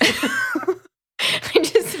 I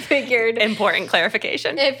just figured Important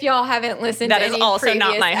clarification. if y'all haven't listened That to is any also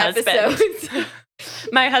not previous my husband. episodes-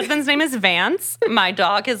 My husband's name is Vance. My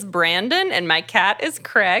dog is Brandon, and my cat is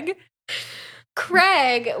Craig.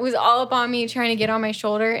 Craig was all up on me trying to get on my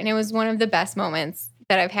shoulder, and it was one of the best moments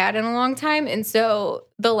that I've had in a long time. And so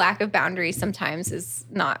the lack of boundaries sometimes is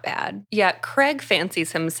not bad. Yeah, Craig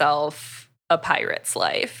fancies himself a pirate's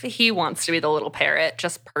life. He wants to be the little parrot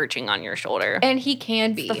just perching on your shoulder. And he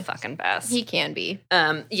can be. It's the fucking best. He can be.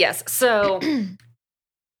 Yes. So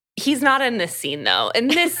he's not in this scene though. In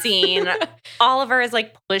this scene, Oliver is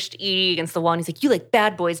like pushed Edie against the wall and he's like, you like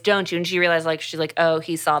bad boys, don't you? And she realized like, she's like, oh,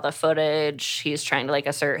 he saw the footage. He's trying to like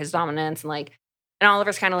assert his dominance. And like, and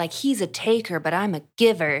Oliver's kind of like, he's a taker, but I'm a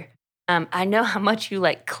giver. I know how much you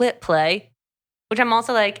like clip play, which I'm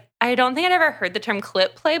also like, I don't think I'd ever heard the term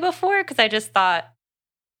clip play before because I just thought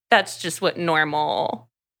that's just what normal,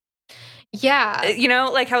 Yeah. you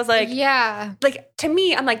know, like I was like, yeah. like to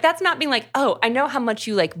me, I'm like, that's not being like, oh, I know how much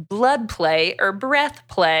you like blood play or breath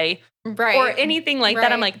play Right. or anything like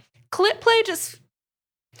that. I'm Right. like, clip play just.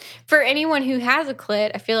 For anyone who has a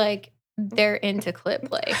clit, I feel like they're into clit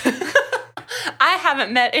play. I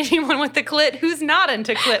haven't met anyone with the clit who's not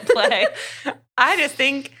into clit play. I just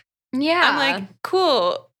think, Yeah. I'm like,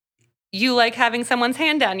 cool. You like having someone's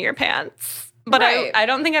hand down your pants. But Right. I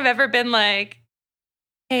don't think I've ever been like,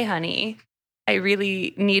 hey, honey, I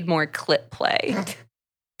really need more clit play.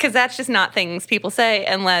 Because that's just not things people say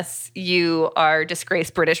unless you are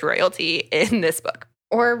disgraced British royalty in this book.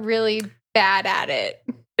 Or really bad at it.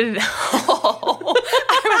 Oh,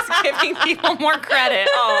 I was giving people more credit.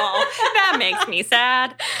 Oh, that makes me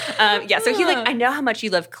sad. Yeah, so he like, I know how much you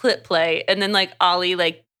love clit play. And then like Ollie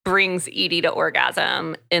like brings Edie to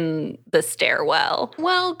orgasm in the stairwell.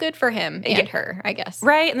 Well, good for him and Yeah. her, I guess.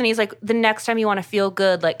 Right? And then he's like, the next time you want to feel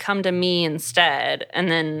good, like come to me instead. And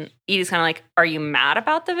then Edie's kind of like, are you mad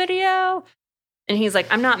about the video? And he's like,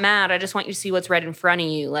 I'm not mad. I just want you to see what's right in front of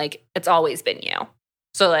you. Like, it's always been you.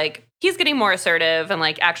 So like, he's getting more assertive and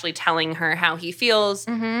like actually telling her how he feels.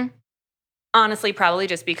 Mm-hmm. Honestly, probably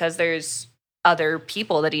just because there's other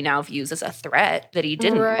people that he now views as a threat that he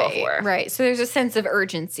didn't before. Right. So there's a sense of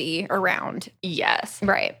urgency around. Yes.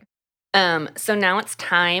 Right. So now it's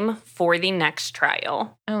time for the next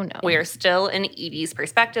trial. Oh, no. We are still in Edie's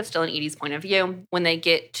perspective, still in Edie's point of view. When they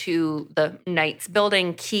get to the Knights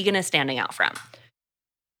building, Keegan is standing out front.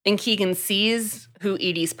 And Keegan sees who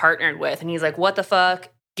Edie's partnered with. And he's like, what the fuck?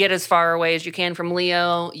 Get as far away as you can from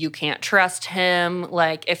Leo. You can't trust him.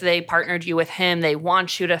 Like, if they partnered you with him, they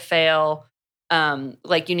want you to fail.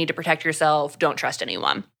 Like, you need to protect yourself. Don't trust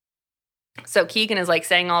anyone. So Keegan is like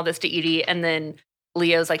saying all this to Edie. And then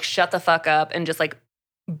Leo's like, shut the fuck up, and just like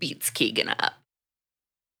beats Keegan up,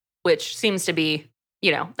 which seems to be,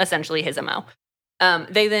 you know, essentially his MO.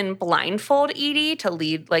 They then blindfold Edie to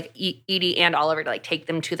lead like Edie and Oliver to like take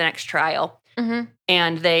them to the next trial. Mm-hmm.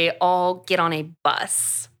 And they all get on a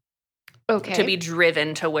bus Okay. to be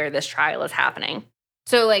driven to where this trial is happening.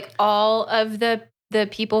 So, like, all of the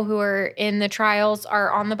people who are in the trials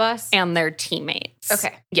are on the bus? And their teammates.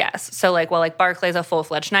 Okay. Yes. So like, well, like Barclay's a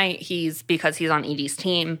full-fledged knight. Because he's on Edie's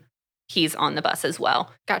team, he's on the bus as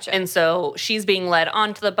well. Gotcha. And so she's being led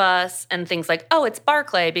onto the bus and thinks like, oh, it's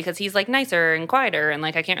Barclay because he's like nicer and quieter and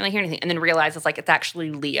like I can't really hear anything. And then realizes like it's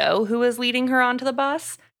actually Leo who is leading her onto the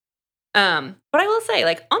bus. But I will say,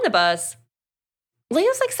 like, on the bus,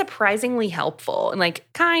 Leo's like surprisingly helpful and like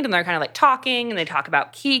kind, and they're kind of like talking and they talk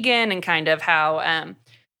about Keegan and kind of how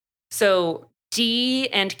so Dee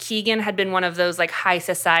and Keegan had been one of those like high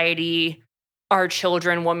society, our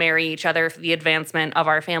children will marry each other for the advancement of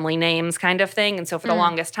our family names kind of thing. And so for the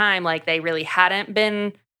longest time, like they really hadn't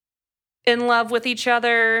been in love with each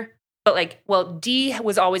other. But like, well, Dee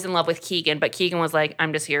was always in love with Keegan, but Keegan was like,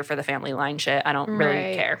 I'm just here for the family line shit. I don't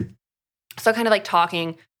really care. So kind of like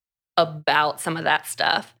talking about some of that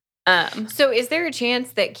stuff. So is there a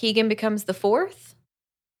chance that Keegan becomes the fourth?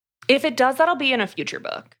 If it does, that'll be in a future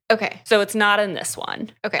book. Okay. So it's not in this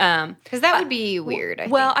one. Okay. Because that would be weird, I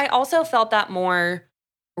think. I also felt that more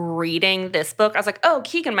reading this book. I was like, oh,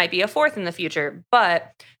 Keegan might be a fourth in the future.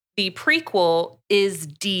 But the prequel is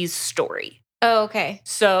Dee's story. Oh, okay.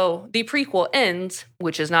 So the prequel ends,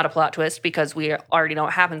 which is not a plot twist because we already know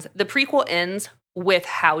what happens. The prequel ends with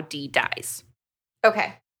how Dee dies.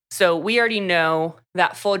 Okay. So we already know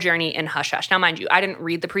that full journey in Hush Hush. Now, mind you, I didn't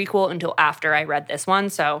read the prequel until after I read this one.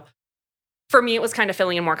 So for me, it was kind of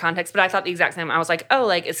filling in more context, but I thought the exact same. I was like, oh,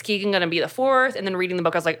 like, is Keegan going to be the fourth? And then reading the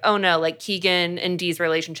book, I was like, oh, no, like Keegan and Dee's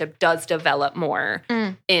relationship does develop more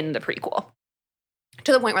in the prequel.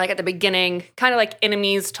 To the point where, like, at the beginning, kind of like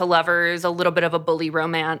enemies to lovers, a little bit of a bully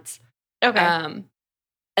romance. Okay. And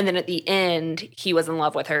then at the end, he was in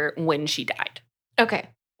love with her when she died. Okay.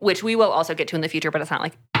 Which we will also get to in the future, but it's not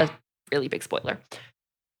like a really big spoiler.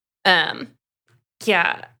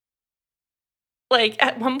 Yeah. Like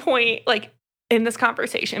at one point, like in this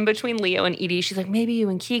conversation between Leo and Edie, she's like, maybe you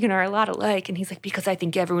and Keegan are a lot alike. And he's like, because I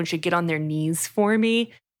think everyone should get on their knees for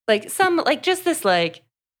me. Like just this like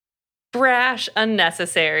brash,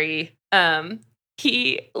 unnecessary.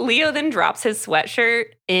 Leo then drops his sweatshirt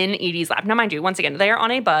in Edie's lap. Now, mind you, once again, they are on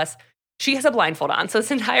a bus. She has a blindfold on. So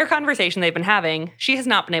this entire conversation they've been having, she has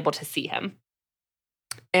not been able to see him.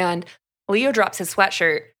 And Leo drops his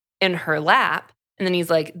sweatshirt in her lap. And then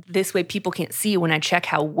he's like, this way people can't see when I check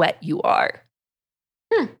how wet you are.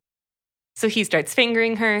 So he starts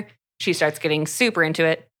fingering her. She starts getting super into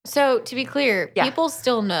it. So to be clear, people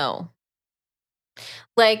still know.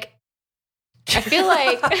 Like, I feel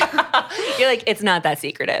like you're like, it's not that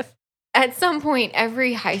secretive. At some point,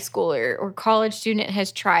 every high schooler or college student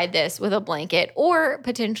has tried this with a blanket or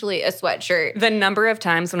potentially a sweatshirt. The number of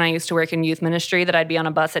times when I used to work in youth ministry that I'd be on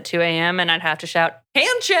a bus at 2 a.m. and I'd have to shout,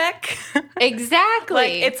 hand check. Exactly.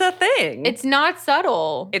 Like, it's a thing. It's not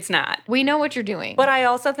subtle. It's not. We know what you're doing. But I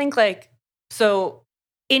also think, like, so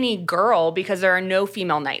any girl, because there are no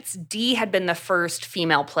female knights, Dee had been the first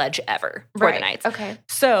female pledge ever for the knights. Okay.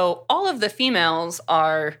 So all of the females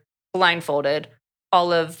are blindfolded.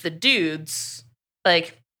 All of the dudes,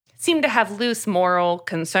 like, seem to have loose moral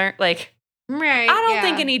concern. Like, right, I don't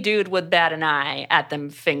think any dude would bat an eye at them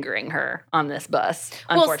fingering her on this bus,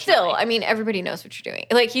 unfortunately. Well, still, I mean, everybody knows what you're doing.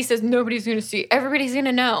 Like, he says, nobody's going to see. Everybody's going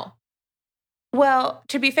to know. Well,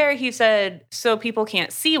 to be fair, he said, so people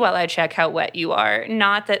can't see while I check how wet you are.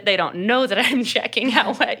 Not that they don't know that I'm checking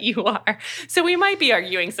how wet you are. So we might be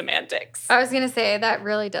arguing semantics. I was going to say, that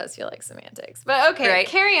really does feel like semantics. But okay, right?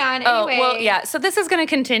 Carry on. Anyway. Oh, well, yeah. So this is going to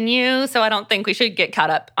continue. So I don't think we should get caught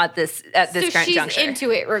up at this current juncture. She's into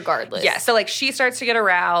it regardless. Yeah. So, like, she starts to get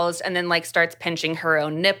aroused and then, like, starts pinching her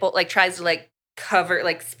own nipple. Like, tries to, like, cover,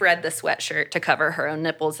 like, spread the sweatshirt to cover her own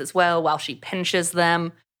nipples as well while she pinches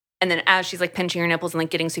them. And then as she's like pinching her nipples and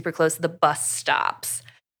like getting super close, the bus stops.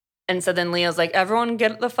 And so then Leo's like, everyone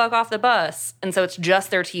get the fuck off the bus. And so it's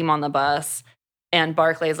just their team on the bus. And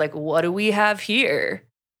Barclay's like, what do we have here?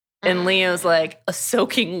 And Leo's like, a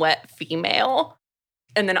soaking wet female.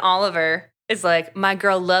 And then Oliver is like, my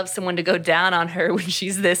girl loves someone to go down on her when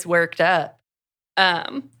she's this worked up.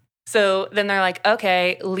 So then they're like,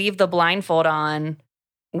 okay, leave the blindfold on.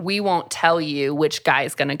 We won't tell you which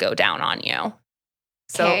guy's going to go down on you.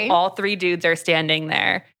 So all three dudes are standing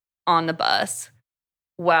there on the bus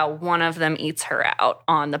while one of them eats her out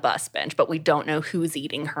on the bus bench, but we don't know who's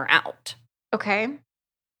eating her out. Okay.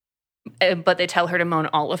 But they tell her to moan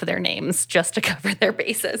all of their names just to cover their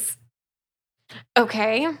bases.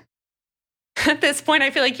 Okay. At this point,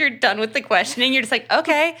 I feel like you're done with the questioning. You're just like,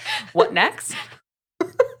 okay, what next?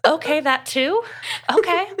 Okay, that too?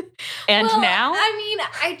 Okay. And well, now? I mean,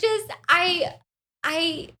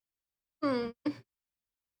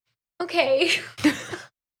 okay.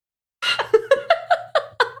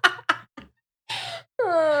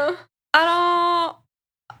 I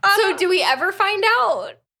don't. So do we ever find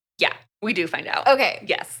out? Yeah. We do find out. Okay.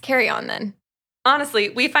 Yes. Carry on then. Honestly,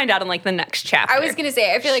 we find out in like the next chapter. I was going to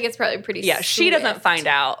say, I feel like it's probably pretty Yeah, she doesn't swift. find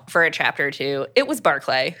out for a chapter or two. It was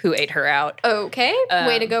Barclay who ate her out. Okay.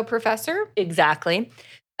 Way to go, Professor. Exactly.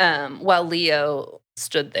 While Leo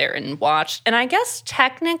stood there and watched. And I guess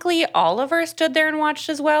technically Oliver stood there and watched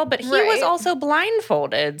as well, but he was Right. also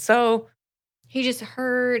blindfolded. So He just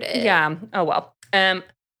heard it. yeah. Oh well.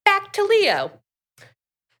 Back to Leo.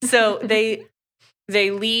 So they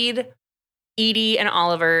lead Edie and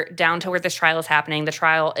Oliver down to where this trial is happening. The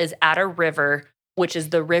trial is at a river, which is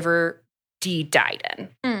the River Dee died in.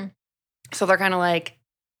 Mm. So they're kind of like,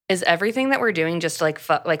 is everything that we're doing just like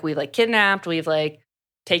like we've like kidnapped, we've like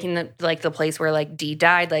taken the place where like Dee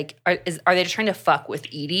died? Like, are they just trying to fuck with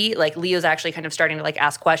Edie? Like Leo's actually kind of starting to like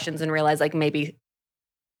ask questions and realize like maybe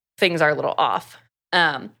things are a little off.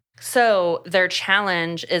 So their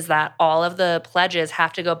challenge is that all of the pledges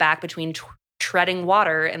have to go back between treading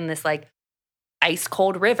water in this like ice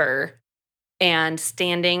cold river and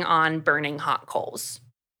standing on burning hot coals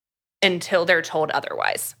until they're told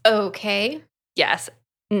otherwise. Okay. Yes,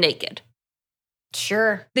 naked.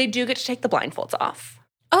 Sure. They do get to take the blindfolds off.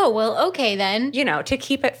 Oh, well, okay then. You know, to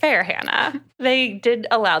keep it fair, Hannah. They did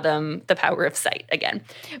allow them the power of sight again.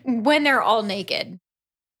 When they're all naked.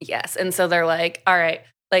 Yes. And so they're like, all right,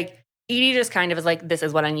 like Edie just kind of is like, this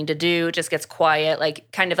is what I need to do. Just gets quiet, like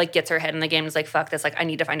kind of like gets her head in the game and is like, fuck this. Like, I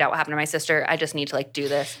need to find out what happened to my sister. I just need to like do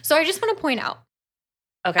this. So I just want to point out,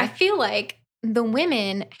 Okay. I feel like the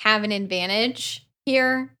women have an advantage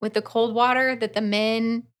here with the cold water that the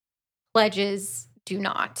men pledges do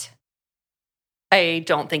not. I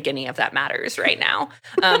don't think any of that matters right now.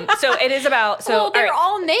 So it is about, so well, they're all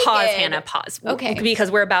all naked. pause, Hannah, pause. Okay.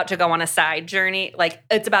 Because we're about to go on a side journey. Like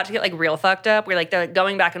it's about to get like real fucked up. We're like, they're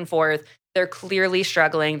going back and forth. They're clearly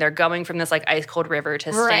struggling. They're going from this like ice cold river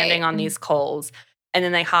to standing Right. on these coals. And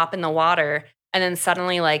then they hop in the water. And then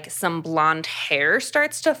suddenly like some blonde hair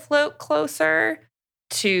starts to float closer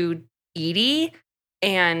to Edie.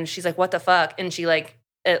 And she's like, what the fuck? And she like,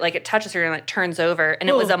 it touches her and like turns over. And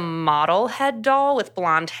it was a model head doll with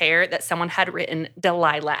blonde hair that someone had written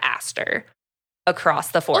Delilah Astor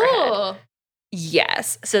across the forehead. Oh,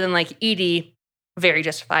 Yes. So then like Edie very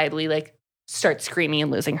justifiably like starts screaming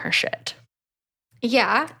and losing her shit.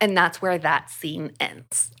 yeah. And that's where that scene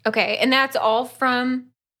ends. Okay. And that's all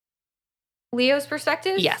from Leo's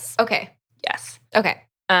perspective? Yes. Okay. Yes. Okay.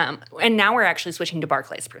 And now we're actually switching to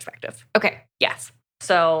Barclay's perspective. Okay. Yes.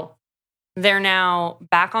 So they're now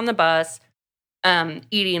back on the bus.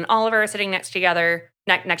 Edie and Oliver are sitting next to each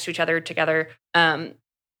other together.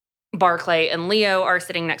 Barclay and Leo are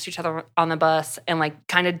sitting next to each other on the bus and like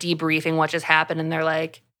kind of debriefing what just happened. And they're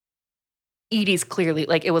like, Edie's clearly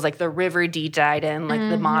like, it was like the River Dee died in, like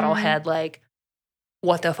the model Mhm. head, like,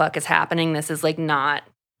 what the fuck is happening? This is like not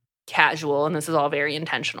casual and this is all very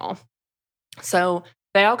intentional. So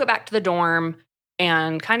they all go back to the dorm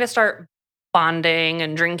and kind of start bonding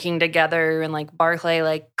and drinking together. And like Barclay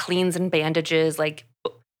like cleans and bandages like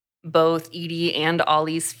both Edie and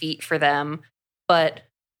Ollie's feet for them. But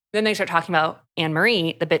then they start talking about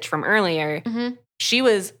Anne-Marie, the bitch from earlier. Mhm. She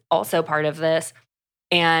was also part of this.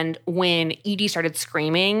 And when Edie started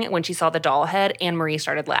screaming, when she saw the doll head, Anne-Marie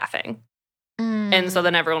started laughing. And so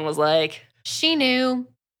then everyone was like, she knew.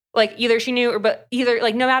 like either she knew or but either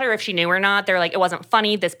like no matter if she knew or not, they're like, it wasn't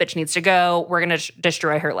funny. This bitch needs to go. We're going to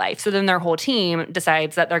destroy her life. So then their whole team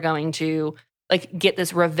decides that they're going to like get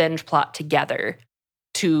this revenge plot together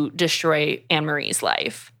to destroy Anne-Marie's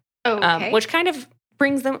life. Okay. Which kind of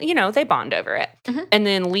brings them, you know, they bond over it. Mhm. And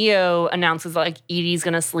then Leo announces like Edie's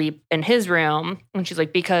going to sleep in his room. And she's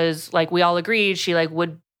like, because like we all agreed she like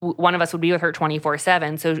one of us would be with her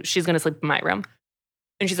 24/7. So she's going to sleep in my room.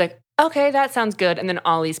 And she's like, okay, that sounds good. And then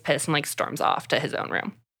Ollie's pissed and like storms off to his own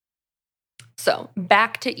room. So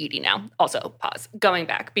back to Edie now. Also, pause. Going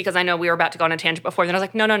back because I know we were about to go on a tangent before. Then I was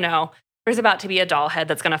like, no. There's about to be a doll head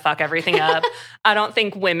that's going to fuck everything up. I don't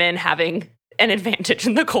think women having an advantage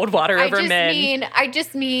in the cold water over men. I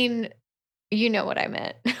just mean, you know what I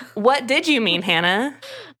meant. What did you mean, Hannah?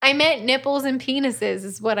 I meant nipples and penises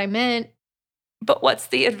is what I meant. But what's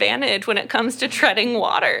the advantage when it comes to treading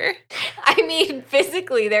water? I mean,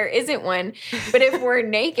 physically, there isn't one. But if we're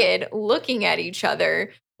naked looking at each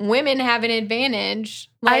other, women have an advantage.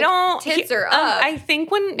 Like, I don't. tits are up. I think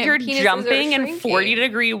when and you're penises are jumping in shrinking.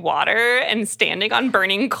 40-degree water and standing on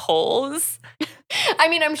burning coals, I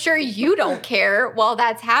mean, I'm sure you don't care while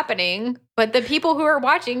that's happening, but the people who are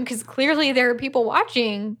watching, because clearly there are people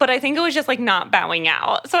watching. but I think it was just like not bowing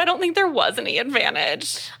out. So I don't think there was any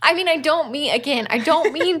advantage. I mean, I don't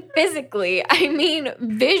mean physically. I mean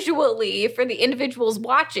visually for the individuals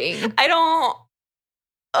watching. I don't.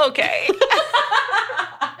 Okay.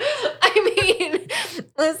 I mean,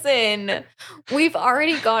 listen, we've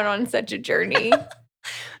already gone on such a journey.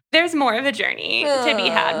 There's more of a journey to be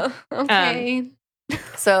had. Okay.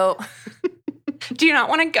 So, do you not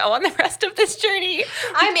want to go on the rest of this journey?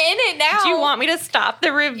 I'm in it now. Do you want me to stop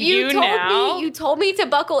the review now? You told me to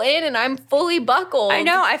buckle in, and I'm fully buckled. I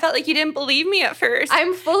know. I felt like you didn't believe me at first.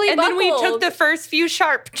 I'm fully and buckled. then we took the first few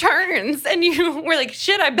sharp turns, and you were like,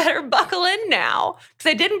 shit, I better buckle in now.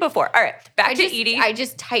 Because I didn't before. All right, back to Edie. I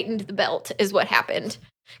just tightened the belt is what happened.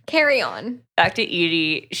 Carry on. Back to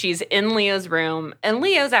Edie. She's in Leo's room, and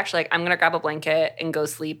Leo's actually like, I'm going to grab a blanket and go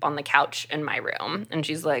sleep on the couch in my room. And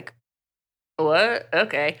she's like, what?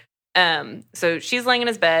 Okay. So she's laying in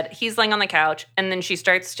his bed. He's laying on the couch. And then she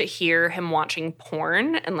starts to hear him watching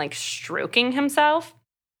porn and like stroking himself.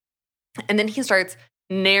 And then he starts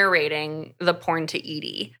narrating the porn to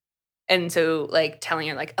Edie. And so like telling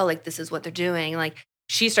her like, oh, like this is what they're doing. Like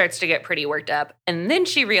she starts to get pretty worked up. And then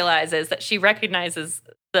she realizes that she recognizes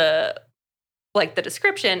the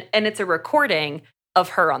description, and it's a recording of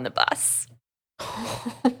her on the bus.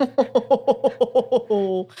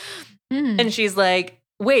 And she's like,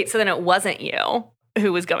 wait, so then it wasn't you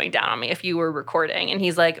who was going down on me if you were recording. And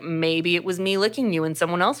he's like, maybe it was me licking you and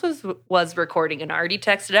someone else was recording and already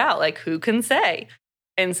texted out. Like, who can say?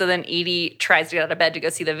 And so then Edie tries to get out of bed to go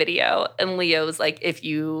see the video. And Leo's like, if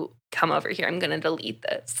you come over here, I'm going to delete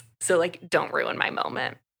this. So like, don't ruin my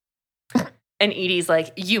moment. And Edie's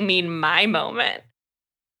like, you mean my moment?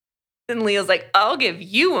 And Leo's like, I'll give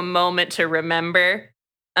you a moment to remember.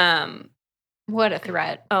 What a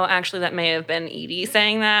threat. Oh, actually, that may have been Edie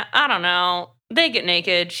saying that. I don't know. They get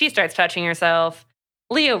naked. She starts touching herself.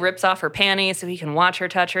 Leo rips off her panties so he can watch her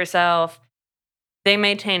touch herself. They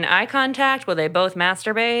maintain eye contact while they both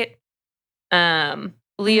masturbate.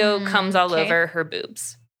 Leo comes all over her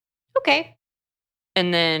boobs. Okay.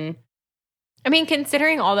 And then... I mean,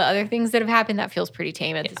 considering all the other things that have happened, that feels pretty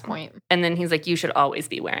tame at this point. And then he's like, you should always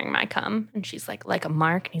be wearing my cum. And she's like a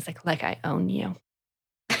mark? And he's like I own you.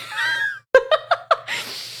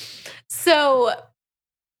 So,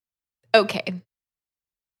 okay.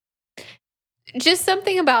 Just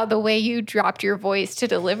something about the way you dropped your voice to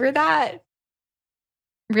deliver that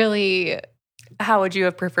really... How would you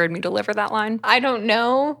have preferred me deliver that line? I don't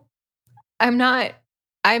know.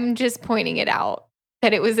 I'm just pointing it out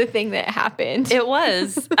that it was a thing that happened. It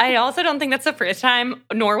was. I also don't think that's the first time,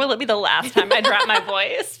 nor will it be the last time I drop my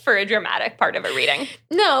voice for a dramatic part of a reading.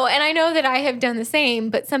 No, and I know that I have done the same,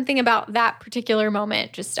 but something about that particular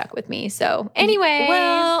moment just stuck with me. So anyway.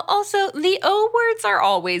 Well, also, the O words are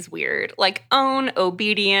always weird. Like own,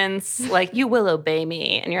 obedience, like you will obey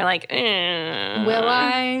me. And you're like, will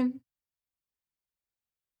I?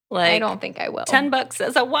 Like, I don't think I will. $10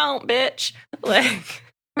 says I won't, bitch. Like...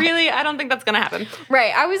 Really? I don't think that's going to happen.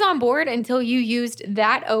 Right. I was on board until you used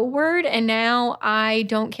that O word, and now I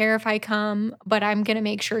don't care if I come, but I'm going to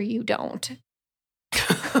make sure you don't.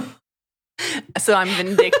 So I'm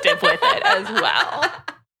vindictive with it as well.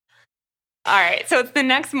 All right. So it's the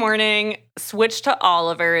next morning. Switch to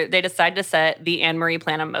Oliver. They decide to set the Anne-Marie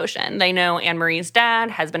plan in motion. They know Anne-Marie's dad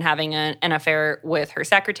has been having an affair with her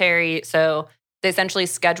secretary. So they essentially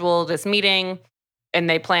schedule this meeting, and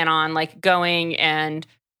they plan on like going and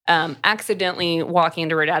accidentally walking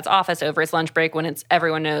into her dad's office over his lunch break when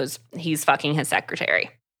everyone knows he's fucking his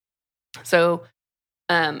secretary. So,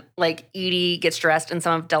 like Edie gets dressed in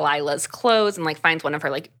some of Delilah's clothes and like finds one of her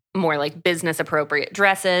like more like business appropriate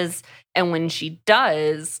dresses. And when she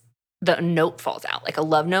does, the note falls out, like a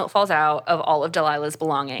love note falls out of all of Delilah's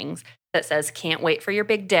belongings that says, "Can't wait for your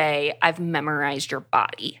big day. I've memorized your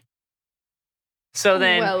body." So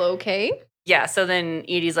then, well, okay. Yeah, so then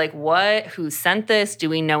Edie's like, what? Who sent this? Do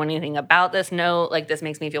we know anything about this note? Like, this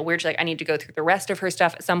makes me feel weird. She's like, I need to go through the rest of her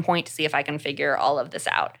stuff at some point to see if I can figure all of this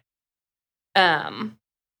out.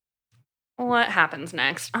 What happens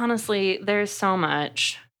next? Honestly, there's so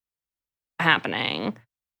much happening.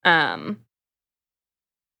 There's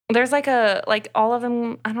like all of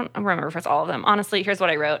them. I don't remember if it's all of them. Honestly, here's what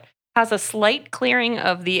I wrote. Has a slight clearing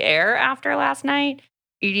of the air after last night.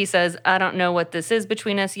 Edie says, I don't know what this is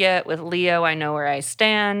between us yet. With Leo, I know where I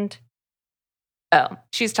stand. Oh,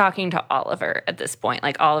 she's talking to Oliver at this point.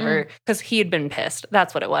 Like Oliver, because he had been pissed.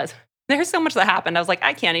 That's what it was. There's so much that happened. I was like,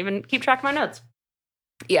 I can't even keep track of my notes.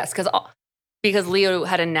 Yes, because Leo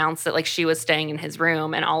had announced that like she was staying in his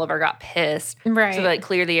room and Oliver got pissed. Right. So like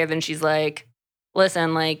clear the air. Then she's like,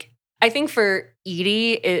 listen, like I think for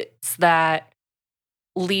Edie, it's that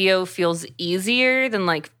Leo feels easier than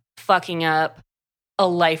like fucking up a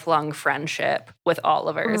lifelong friendship with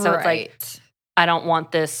Oliver. So it's like, I don't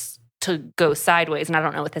want this to go sideways. And I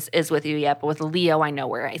don't know what this is with you yet, but with Leo, I know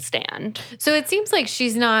where I stand. So it seems like she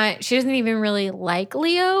doesn't even really like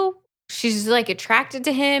Leo. She's like attracted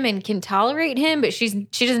to him and can tolerate him, but she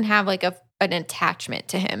doesn't have like an attachment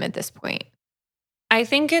to him at this point. I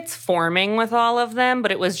think it's forming with all of them,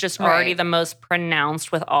 but it was just already the most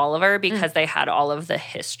pronounced with Oliver because they had all of the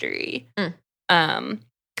history.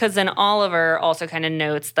 Because then Oliver also kind of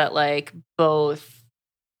notes that like both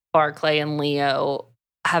Barclay and Leo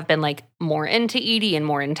have been like more into Edie and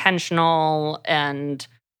more intentional, and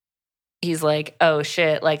he's like, oh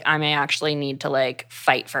shit, like I may actually need to like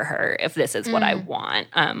fight for her if this is what I want,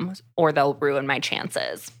 or they'll ruin my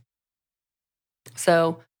chances.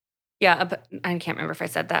 So yeah, but I can't remember if I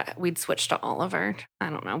said that. We'd switched to Oliver. I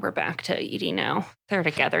don't know. We're back to Edie now. They're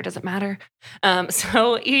together. Doesn't matter.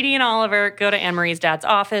 So Edie and Oliver go to Anne-Marie's dad's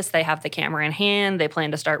office. They have the camera in hand. They plan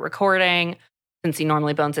to start recording since he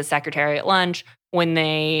normally bones his secretary at lunch. When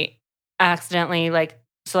they accidentally,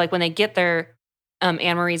 when they get there,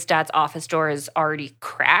 Anne-Marie's dad's office door is already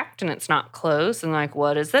cracked and it's not closed. And like,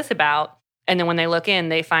 what is this about? And then when they look in,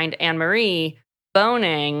 they find Anne-Marie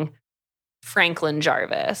boning Franklin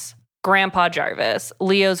Jarvis. Grandpa Jarvis,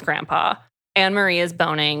 Leo's grandpa. Anne-Marie is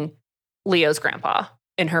boning Leo's grandpa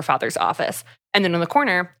in her father's office. And then in the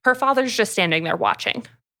corner, her father's just standing there watching.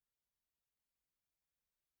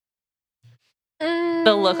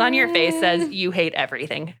 The look on your face says you hate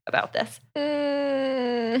everything about this.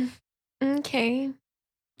 Okay.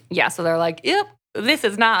 Yeah, so they're like, yep, this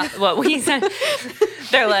is not what we said.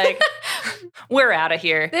 They're like, we're out of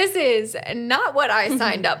here. This is not what I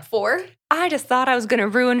signed up for. I just thought I was going to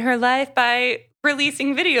ruin her life by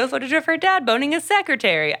releasing video footage of her dad boning his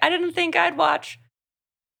secretary. I didn't think I'd watch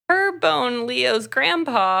her bone Leo's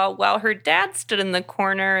grandpa while her dad stood in the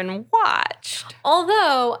corner and watched.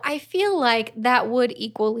 Although I feel like that would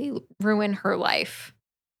equally ruin her life.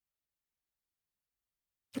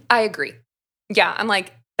 I agree. Yeah, I'm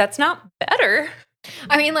like, that's not better.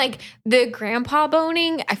 I mean, like the grandpa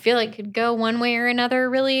boning, I feel like could go one way or another,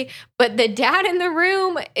 really. But the dad in the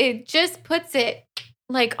room, it just puts it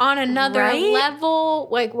like on another level.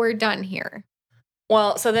 Like we're done here.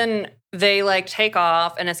 Well, so then they like take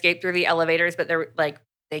off and escape through the elevators, but they're like,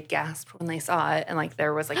 they gasped when they saw it. And like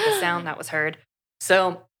there was like the sound that was heard.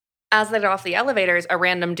 So as they get off the elevators, a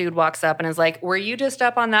random dude walks up and is like, were you just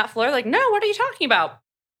up on that floor? Like, no, what are you talking about?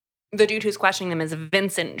 The dude who's questioning them is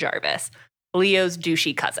Vincent Jarvis, Leo's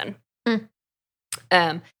douchey cousin.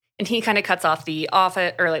 And he kind of cuts off the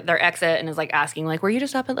office or like their exit and is like asking like, were you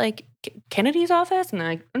just up at like Kennedy's office? And they're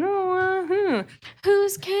like, no,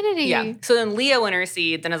 Who's Kennedy? Yeah. So then Leo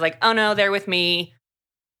intercedes and is like, oh no, they're with me.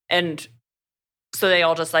 And so they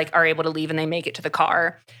all just like are able to leave and they make it to the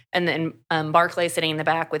car. And then Barclay's sitting in the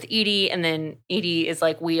back with Edie. And then Edie is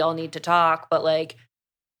like, we all need to talk. But like,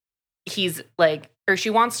 he's like, or she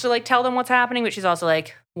wants to like tell them what's happening, but she's also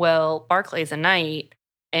like, well, Barclay's a knight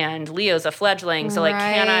and Leo's a fledgling. So like,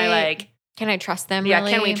 can I trust them? Yeah.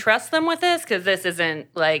 Really? Can we trust them with this? Cause this isn't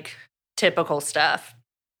like typical stuff.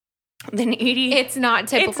 Then Edie, it's not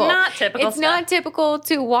typical. It's not typical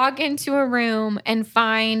to walk into a room and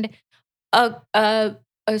find a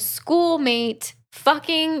schoolmate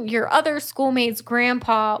fucking your other schoolmate's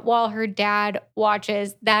grandpa while her dad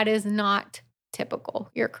watches. That is not typical.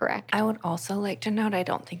 You're correct. I would also like to note, I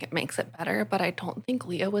don't think it makes it better, but I don't think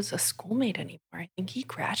Leo was a schoolmate anymore. I think he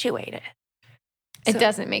graduated. It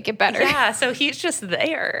doesn't make it better. Yeah, so he's just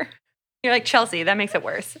there. You're like, Chelsea, that makes it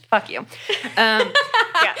worse. Fuck you.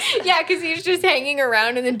 Yeah, because he's just hanging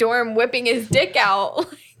around in the dorm whipping his dick out.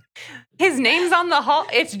 His name's on the hall.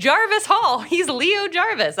 It's Jarvis Hall. He's Leo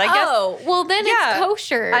Jarvis, I guess. Oh, well then it's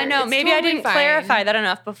kosher. I know. It's maybe totally I didn't fine. clarify that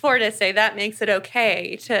enough before to say that makes it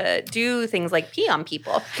okay to do things like pee on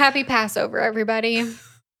people. Happy Passover, everybody.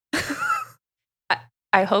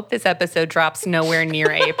 I hope this episode drops nowhere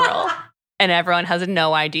near April and everyone has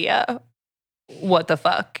no idea what the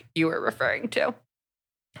fuck you were referring to.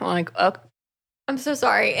 I'm like, okay. I'm so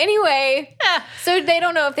sorry. Anyway, so they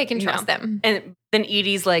don't know if they can trust them. And then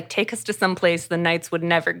Edie's like, take us to some place the Knights would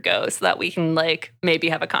never go so that we can like maybe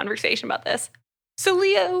have a conversation about this. So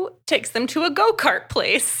Leo takes them to a go-kart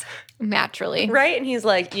place. Naturally. Right? And he's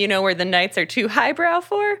like, you know where the Knights are too highbrow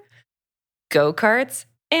for? Go-karts.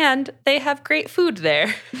 And they have great food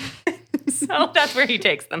there. So that's where he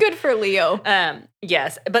takes them. Good for Leo.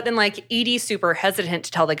 Yes. But then like Edie's super hesitant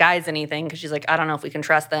to tell the guys anything because she's like, I don't know if we can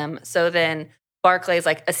trust them. So then Barclay's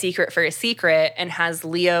like a secret for a secret and has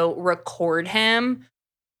Leo record him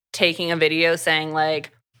taking a video saying like,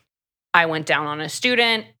 I went down on a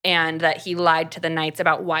student and that he lied to the Knights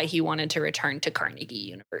about why he wanted to return to Carnegie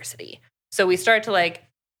University. So we start to like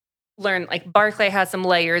learn like Barclay has some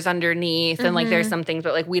layers underneath and like there's some things,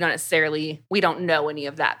 but like we don't know any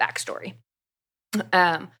of that backstory.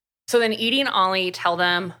 So then Edie and Ollie tell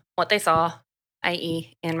them what they saw,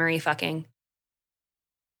 i.e. Anne-Marie fucking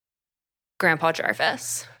Grandpa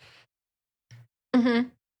Jarvis. Mm-hmm.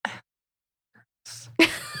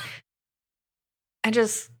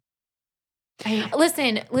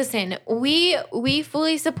 Listen, we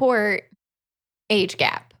fully support age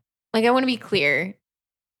gap. Like, I want to be clear.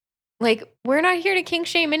 Like, we're not here to kink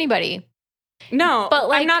shame anybody. No, but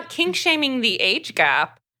like, I'm not kink shaming the age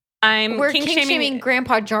gap. We're kink shaming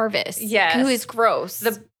Grandpa Jarvis. Yes. Who is gross.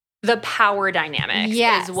 The power dynamics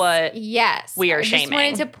is what we are shaming. I just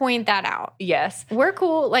wanted to point that out. Yes. We're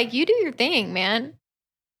cool. Like, you do your thing, man.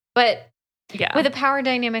 But with a power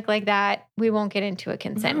dynamic like that, we won't get into a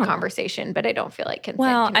consent conversation, but I don't feel like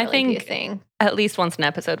consent can really be a thing. At least once an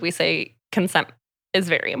episode we say consent is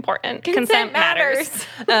very important. Consent matters.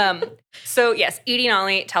 So yes, Edie and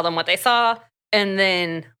Ollie tell them what they saw. And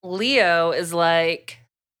then Leo is like,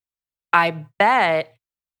 I bet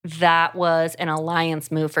that was an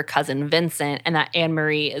alliance move for cousin Vincent and that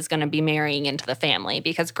Anne-Marie is going to be marrying into the family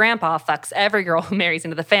because Grandpa fucks every girl who marries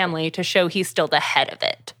into the family to show he's still the head of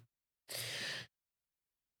it.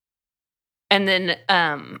 And then is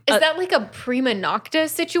that like a prima nocta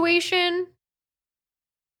situation?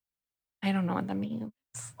 I don't know what that means.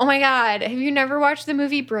 Oh my God. Have you never watched the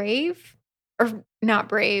movie Brave? Or not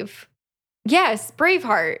Brave? Yes,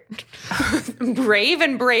 Braveheart. Brave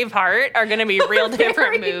and Braveheart are going to be real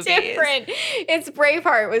different movies. Different. It's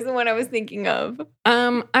Braveheart was the one I was thinking of.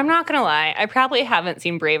 I'm not going to lie. I probably haven't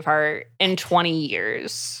seen Braveheart in 20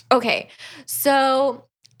 years. Okay. So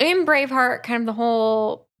in Braveheart, kind of the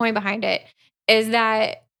whole point behind it is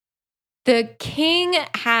that the king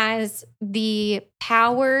has the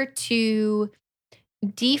power to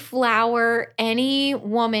deflower any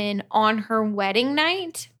woman on her wedding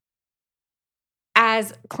night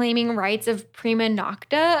as claiming rights of prima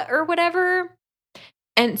nocta or whatever.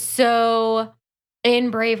 And so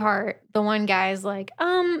in Braveheart, the one guy's like,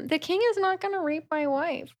 the king is not going to rape my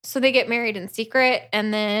wife. So they get married in secret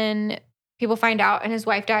and then people find out and his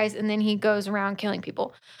wife dies and then he goes around killing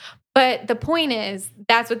people. But the point is,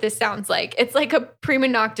 that's what this sounds like. It's like a prima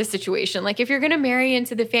nocta situation. Like if you're going to marry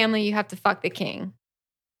into the family, you have to fuck the king.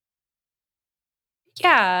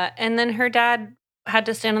 Yeah. And then her dad had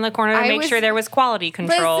to stand in the corner to make sure there was quality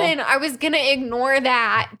control. Listen, I was going to ignore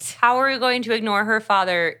that. How are we going to ignore her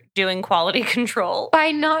father doing quality control?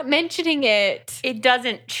 By not mentioning it. It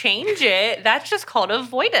doesn't change it. That's just called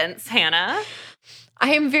avoidance, Hannah.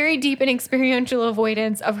 I am very deep in experiential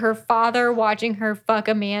avoidance of her father watching her fuck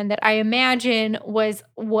a man that I imagine was,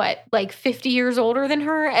 like 50 years older than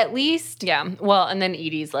her at least? Yeah. Well, and then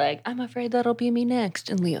Edie's like, I'm afraid that'll be me next.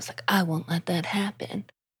 And Leo's like, I won't let that happen.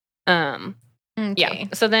 Okay. Yeah.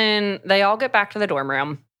 So then they all get back to the dorm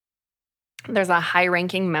room. There's a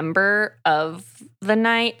high-ranking member of the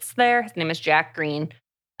Knights there. His name is Jack Green.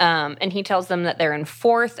 And he tells them that they're in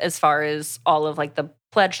 4th as far as all of like the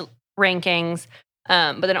pledge rankings.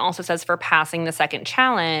 But then it also says for passing the second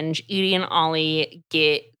challenge, Edie and Ollie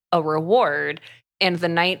get a reward, and the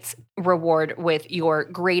Knights reward with your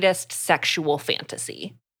greatest sexual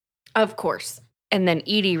fantasy. Of course. And then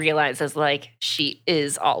Edie realizes, like, she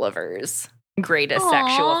is Oliver's greatest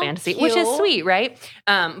sexual fantasy, cute. Which is sweet, right?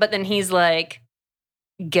 But then he's like,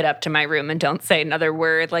 get up to my room and don't say another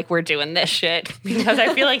word. Like, we're doing this shit. Because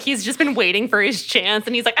I feel like he's just been waiting for his chance.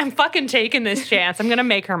 And he's like, I'm fucking taking this chance. I'm going to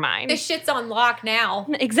make her mine. This shit's on lock now.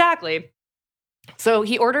 Exactly. So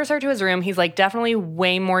he orders her to his room. He's like definitely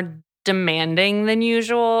way more demanding than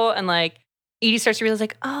usual. And like Edie starts to realize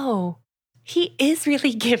like, oh, he is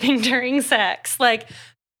really giving during sex. Like,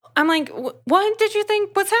 I'm like, what did you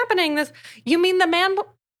think was happening? You mean the man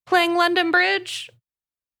playing London Bridge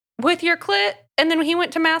with your clit? And then he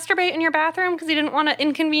went to masturbate in your bathroom because he didn't want to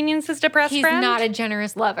inconvenience his depressed friend? He's not a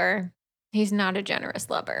generous lover. He's not a generous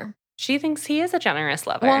lover. She thinks he is a generous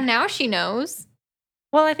lover. Well, now she knows.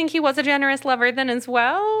 Well, I think he was a generous lover then as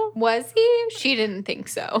well. Was he? She didn't think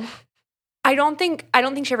so. I don't think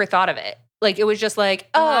she ever thought of it. Like, it was just like,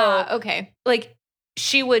 okay. Like,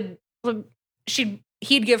 he'd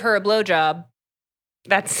give her a blowjob.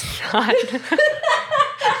 That's not...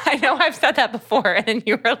 I know I've said that before, and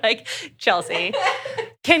you were like, Chelsea,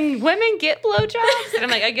 can women get blowjobs? And I'm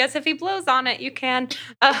like, I guess if he blows on it, you can.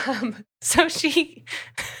 So she...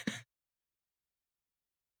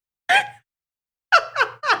 Oh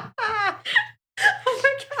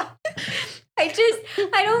my God.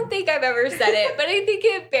 I don't think I've ever said it, but I think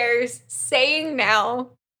it bears saying now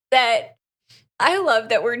that I love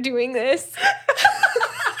that we're doing this.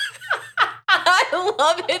 I I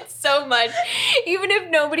love it so much. Even if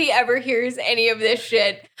nobody ever hears any of this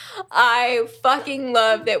shit, I fucking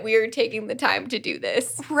love that we are taking the time to do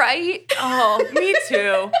this. Right? Oh, me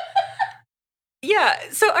too. Yeah.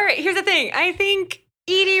 So, all right, here's the thing. I think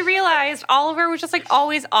Edie realized Oliver was just like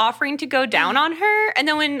always offering to go down on her. And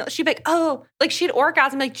then when she'd be like, oh, like she'd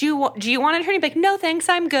orgasm, like, do you want it? And he'd be like, no, thanks,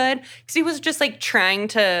 I'm good. Because he was just like trying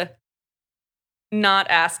to not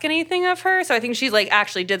ask anything of her. So I think she's like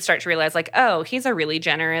actually did start to realize like, oh, he's a really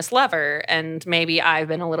generous lover. And maybe I've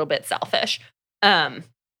been a little bit selfish.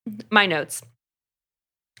 My notes.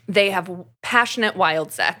 They have passionate,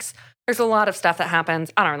 wild sex. There's a lot of stuff that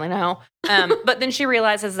happens. I don't really know. But then she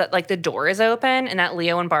realizes that like the door is open and that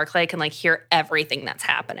Leo and Barclay can like hear everything that's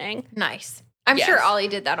happening. Nice. I'm Yes. sure Ollie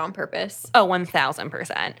did that on purpose. Oh,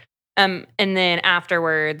 1,000%. And then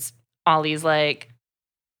afterwards, Ollie's like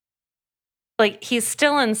he's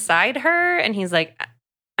still inside her and he's like,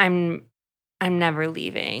 I'm never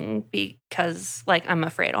leaving because like I'm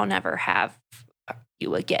afraid I'll never have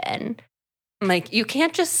you again. I'm like, you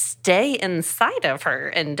can't just stay inside of her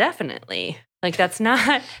indefinitely. Like that's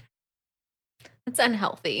not It's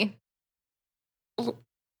unhealthy.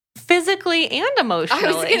 physically and emotionally. I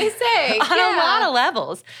was going to say. On a lot of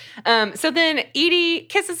levels. So then Edie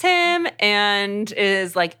kisses him and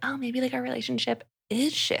is like, oh, maybe like our relationship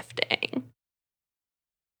is shifting.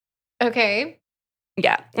 Okay.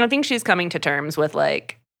 Yeah. I think she's coming to terms with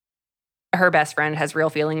like her best friend has real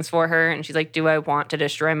feelings for her. And she's like, do I want to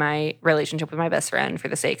destroy my relationship with my best friend for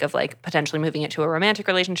the sake of like potentially moving it to a romantic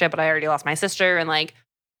relationship? But I already lost my sister. And like,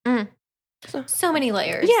 So many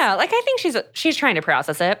layers. yeah, like I think she's trying to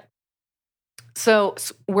process it. So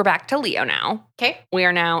we're back to Leo now. Okay. We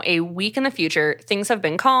are now a week in the future. Things have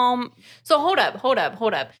been calm. So hold up.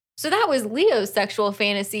 So that was Leo's sexual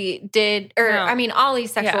fantasy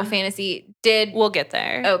Ollie's sexual Yeah. fantasy did. We'll get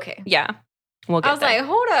there. Okay. Yeah. We'll get I was there. like,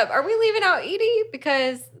 hold up. Are we leaving out Edie?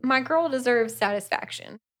 Because my girl deserves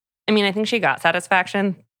satisfaction. I mean, I think she got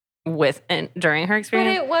satisfaction during her But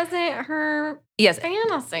experience. it wasn't her Yes.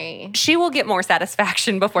 fantasy. She will get more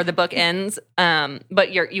satisfaction before the book ends.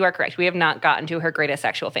 But you are correct. We have not gotten to her greatest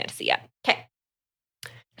sexual fantasy yet. Okay.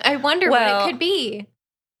 I wonder what it could be.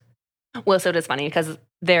 Well, so it's funny because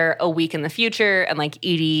they're a week in the future and like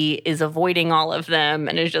Edie is avoiding all of them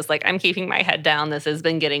and is just like, I'm keeping my head down. This has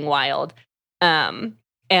been getting wild. And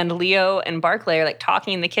Leo and Barclay are like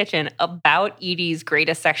talking in the kitchen about Edie's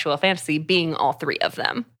greatest sexual fantasy being all three of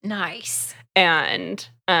them. Nice. And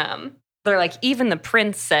they're like, even the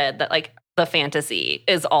prince said that like the fantasy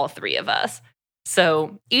is all three of us.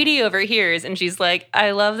 So Edie overhears and she's like,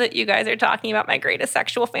 I love that you guys are talking about my greatest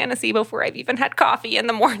sexual fantasy before I've even had coffee in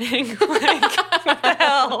the morning. Like, what the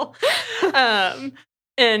hell?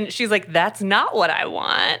 And she's like, that's not what I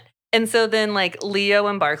want. And so then like Leo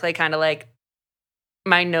and Barclay kind of like,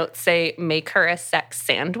 my notes say, make her a sex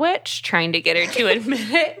sandwich, trying to get her to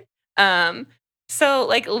admit it. So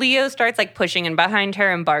like Leo starts like pushing in behind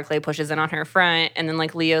her and Barclay pushes in on her front. And then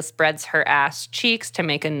like Leo spreads her ass cheeks to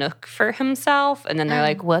make a nook for himself. And then they're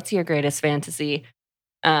like, what's your greatest fantasy?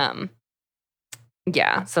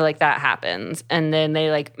 Yeah. So like that happens. And then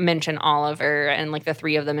they like mention Oliver and like the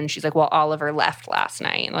three of them. And she's like, well, Oliver left last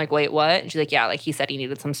night. And like, wait, what? And she's like, yeah, like he said he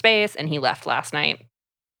needed some space and he left last night.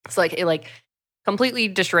 So like it like completely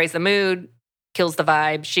destroys the mood, kills the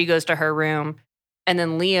vibe. She goes to her room. And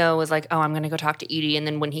then Leo was like, oh, I'm going to go talk to Edie. And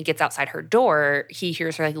then when he gets outside her door, he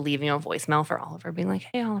hears her like leaving a voicemail for Oliver, being like,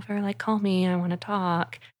 hey, Oliver, like call me. I want to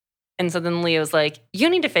talk. And so then Leo's like, you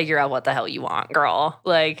need to figure out what the hell you want, girl.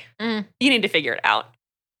 Like, you need to figure it out,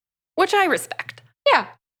 which I respect. Yeah.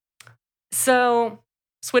 So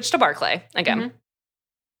switch to Barclay again.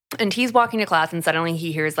 And he's walking to class and suddenly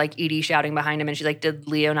he hears like Edie shouting behind him. And she's like, did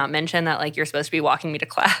Leo not mention that like you're supposed to be walking me to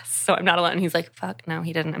class? So I'm not alone. And he's like, fuck, no,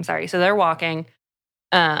 he didn't. I'm sorry. So they're walking.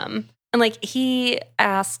 And like he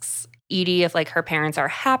asks Edie if like her parents are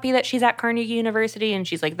happy that she's at Carnegie University. And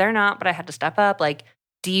she's like, they're not, but I had to step up. Like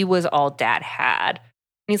D was all dad had.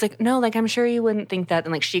 And he's like, no, like I'm sure you wouldn't think that.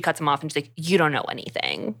 And like she cuts him off and she's like, you don't know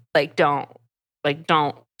anything. Like don't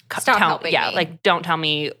Stop helping yeah, me. like don't tell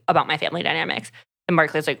me about my family dynamics. And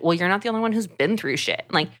Barclay's like, well, you're not the only one who's been through shit.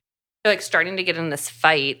 And like they're like starting to get in this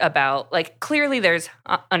fight about like clearly there's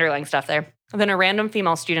underlying stuff there. And then a random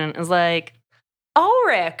female student is like,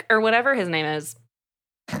 Ulrich, or whatever his name is,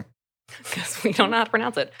 because we don't know how to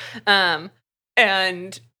pronounce it.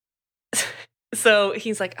 And so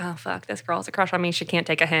he's like, oh, fuck, this girl's a crush on me. She can't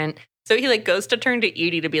take a hint. So he like goes to turn to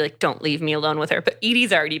Edie to be like, don't leave me alone with her. But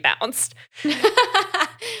Edie's already bounced.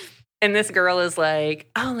 And this girl is like,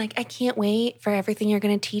 oh, like, I can't wait for everything you're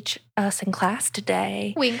going to teach us in class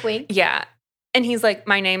today. Wink, wink. Yeah. And he's like,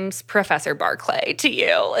 my name's Professor Barclay to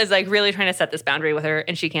you, is like really trying to set this boundary with her,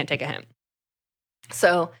 and she can't take a hint.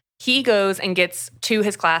 So he goes and gets to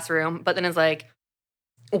his classroom, but then is like,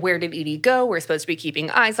 where did Edie go? We're supposed to be keeping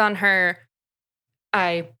eyes on her.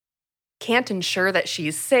 I can't ensure that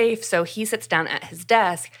she's safe. So he sits down at his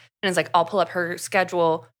desk and is like, I'll pull up her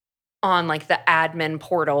schedule on like the admin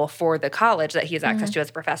portal for the college that he has access to as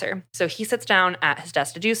a professor. So he sits down at his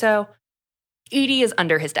desk to do so. Edie is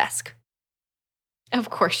under his desk, Of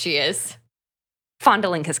course she is.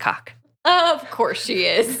 fondling his cock. Of course she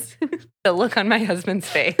is. The look on my husband's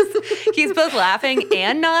face. He's both laughing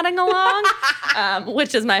and nodding along,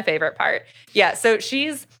 which is my favorite part. Yeah, so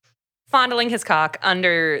she's fondling his cock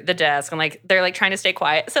under the desk, and like they're like trying to stay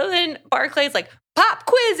quiet. So then Barclay's like, pop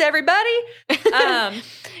quiz, everybody.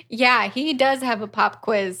 Yeah, he does have a pop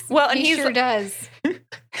quiz. Well, and he he's sure like- does.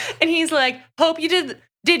 And he's like, hope you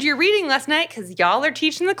did your reading last night because y'all are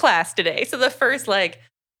teaching the class today. So the first like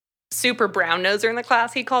super brown noser in the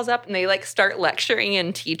class he calls up, and they like start lecturing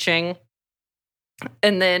and teaching.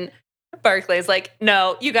 And then Barclay's like,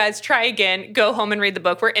 no, you guys try again. Go home and read the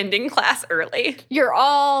book. We're ending class early. You're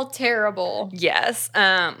all terrible. Yes.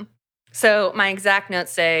 So my exact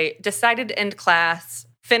notes say, decided to end class,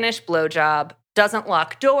 finish blowjob, doesn't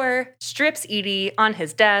lock door, strips Edie on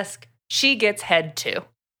his desk. She gets head too.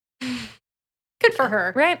 Good for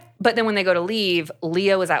her. Right. But then when they go to leave,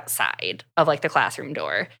 Leo is outside of like the classroom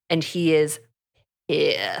door, and he is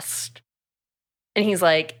pissed. And he's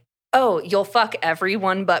like, oh, you'll fuck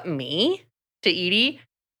everyone but me, to Edie.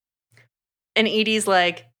 And Edie's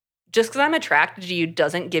like, just because I'm attracted to you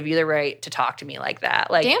doesn't give you the right to talk to me like that.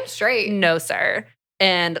 Like, Damn straight. no, sir.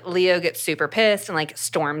 And Leo gets super pissed and like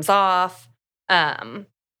storms off. And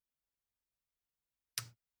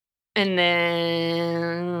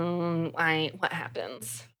then what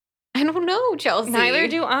happens? I don't know, Chelsea. Neither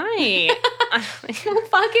do I. Don't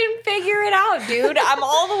fucking figure it out, dude. I'm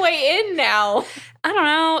all the way in now. I don't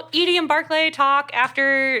know. Edie and Barclay talk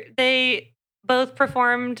after they both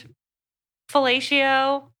performed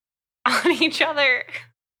fellatio on each other.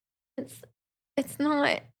 It's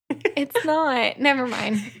not. It's not. Never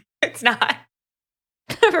mind. It's not.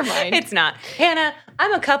 Never mind. It's not. Hannah,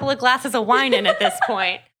 I'm a couple of glasses of wine in at this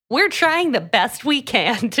point. We're trying the best we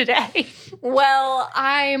can today. Well,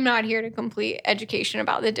 I'm not here to complete education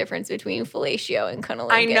about the difference between fellatio and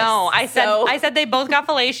cunnilingus. I know. I So- said they both got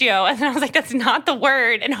fellatio, and then I was like, that's not the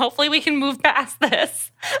word, and hopefully we can move past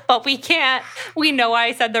this. But we can't. We know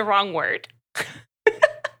I said the wrong word.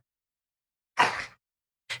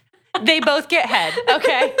 They both get head,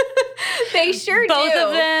 okay? They sure Both do.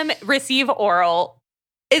 of them receive oral.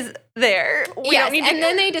 Is there. We Yes, don't need to and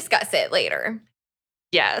then they discuss it later.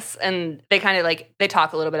 Yes, and they kind of like, they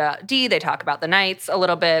talk a little bit about Dee, they talk about the Knights a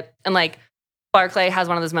little bit, and like Barclay has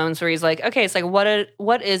one of those moments where he's like, okay, it's like,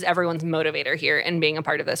 what is everyone's motivator here in being a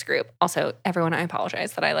part of this group? Also, everyone, I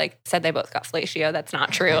apologize that I like said they both got fellatio. That's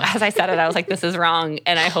not true. As I said it, I was like, this is wrong,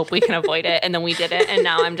 and I hope we can avoid it, and then we didn't, and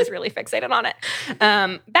now I'm just really fixated on it.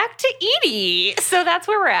 Back to Edie. So that's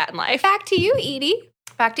where we're at in life. Back to you, Edie.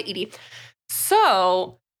 Back to Edie.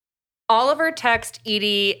 So Oliver texts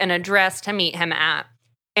Edie an address to meet him at.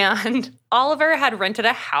 And Oliver had rented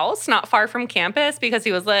a house not far from campus because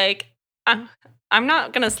he was like, I'm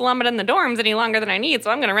not going to slum it in the dorms any longer than I need, so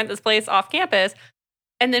I'm going to rent this place off campus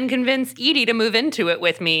and then convince Edie to move into it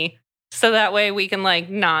with me so that way we can like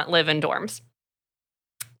not live in dorms.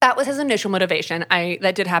 That was his initial motivation.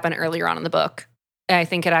 That did happen earlier on in the book. I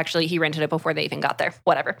think he rented it before they even got there.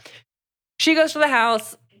 Whatever. She goes to the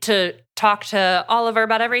house to talk to Oliver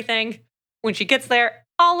about everything. When she gets there,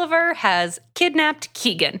 Oliver has kidnapped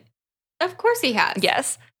Keegan. Of course he has.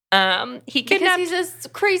 Yes. He Because kidnapped. he's a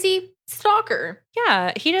crazy stalker.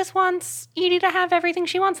 Yeah, he just wants Edie to have everything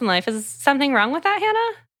she wants in life. Is something wrong with that,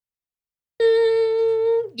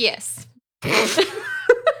 Hannah? Yes.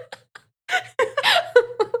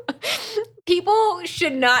 People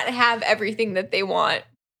should not have everything that they want.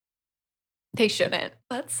 They shouldn't.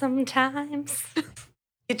 But sometimes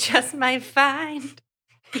you just might find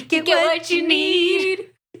you Get what you need.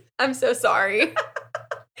 I'm so sorry.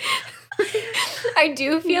 I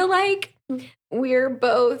do feel like we're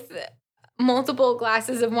both multiple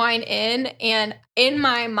glasses of wine in, and in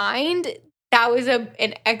my mind, that was an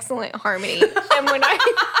excellent harmony. And when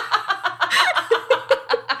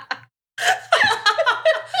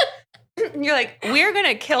You're like, we're going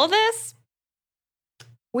to kill this.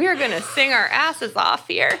 We're going to sing our asses off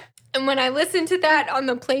here. and when I listen to that on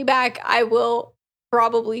the playback, I will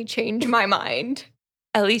probably change my mind.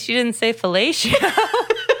 At least you didn't say fellatio.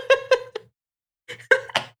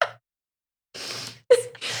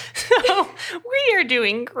 So we are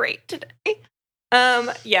doing great today.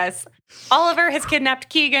 Yes. Oliver has kidnapped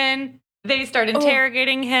Keegan. They start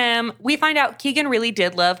interrogating him. We find out Keegan really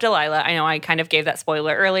did love Delilah. I know I kind of gave that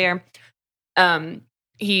spoiler earlier.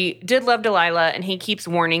 He did love Delilah, and he keeps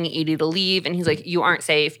warning Edie to leave. And he's like, you aren't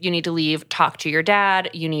safe. You need to leave. Talk to your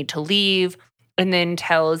dad. You need to leave. And then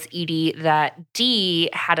tells Edie that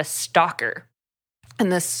Dee had a stalker.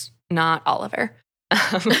 And this, not Oliver,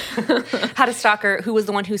 had a stalker who was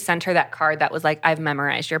the one who sent her that card that was like, I've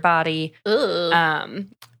memorized your body.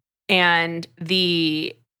 And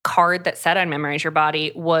the card that said I'd memorize your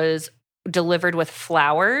body was delivered with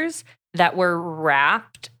flowers that were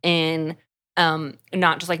wrapped in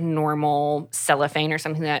not just like normal cellophane or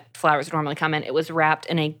something that flowers would normally come in. It was wrapped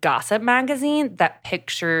in a gossip magazine that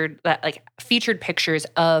featured pictures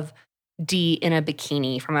of Dee in a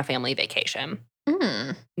bikini from a family vacation.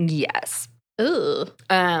 Yes. Ooh.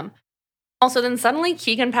 Also, then suddenly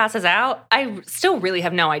Keegan passes out. I still really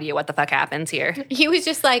have no idea what the fuck happens here. He was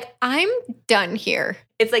just like, I'm done here.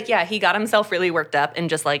 It's like, yeah, he got himself really worked up and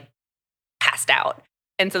just like passed out.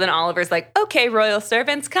 And so then Oliver's like, okay, royal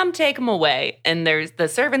servants, come take him away. And the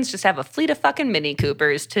servants just have a fleet of fucking Mini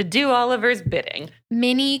Coopers to do Oliver's bidding.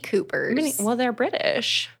 Mini Coopers. Well, they're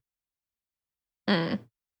British. Yeah.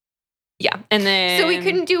 And then. So we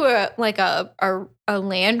couldn't do a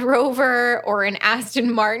Land Rover or an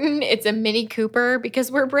Aston Martin. It's a Mini Cooper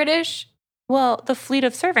because we're British. Well, the fleet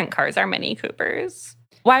of servant cars are Mini Coopers.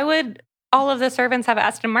 Why would all of the servants have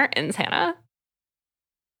Aston Martins, Hannah?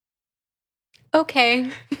 Okay.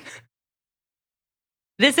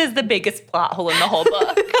 This is the biggest plot hole in the whole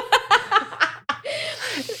book.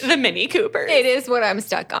 The Mini Coopers. It is what I'm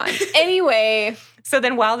stuck on. Anyway. So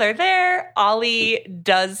then while they're there, Ollie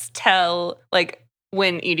does tell, like,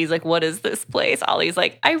 when Edie's like, what is this place? Ollie's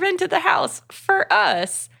like, I rented the house for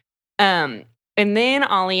us. And then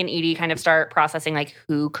Ollie and Edie kind of start processing, like,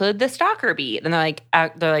 who could the stalker be? And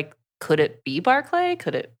they're like, could it be Barclay?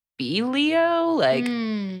 Could it be Leo? Like,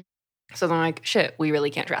 so they're like, shit, we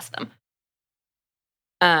really can't trust them.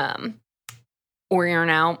 We are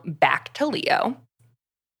now back to Leo.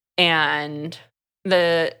 And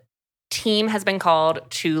the team has been called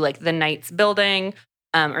to like the Knight's building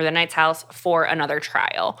or the Knight's house for another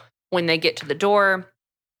trial. When they get to the door,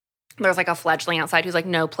 there's like a fledgling outside who's like,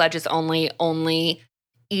 no, pledges only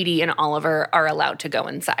Edie and Oliver are allowed to go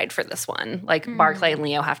inside for this one. Like Barclay and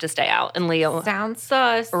Leo have to stay out. And Leo. Sounds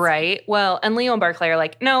sus. Right. Well, and Leo and Barclay are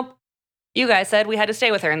like, nope. You guys said we had to stay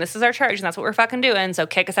with her, and this is our charge, and that's what we're fucking doing. So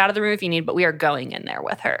kick us out of the room if you need, but we are going in there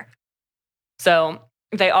with her. So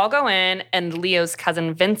they all go in, and Leo's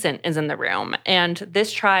cousin Vincent is in the room. And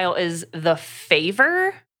this trial is the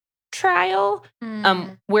favor trial,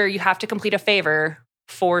 where you have to complete a favor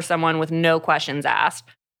for someone with no questions asked.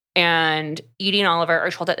 And Edie and Oliver are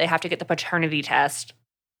told that they have to get the paternity test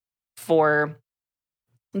for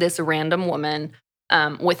this random woman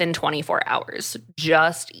within 24 hours.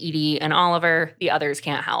 Just Edie and Oliver. The others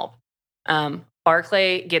can't help.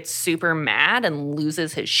 Barclay gets super mad and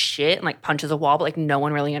loses his shit and like punches a wall, but like no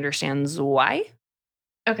one really understands why.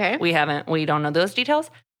 Okay. We don't know those details.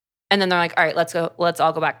 And then they're like, all right, let's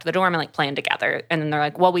all go back to the dorm and like plan together. And then they're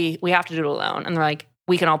like, well, we have to do it alone. And they're like,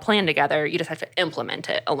 we can all plan together. You just have to implement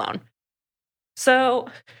it alone. So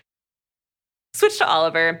switch to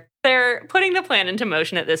Oliver. They're putting the plan into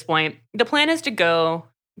motion at this point. The plan is to go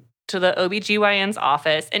to the OBGYN's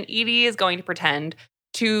office, and Edie is going to pretend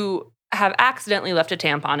to have accidentally left a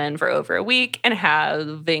tampon in for over a week and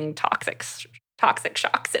having toxic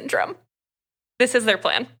shock syndrome. This is their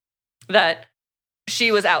plan. That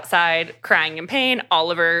she was outside crying in pain.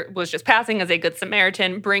 Oliver was just passing as a good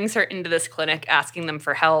Samaritan, brings her into this clinic, asking them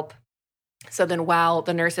for help. So then while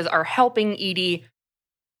the nurses are helping Edie,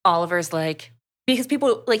 Oliver's like, because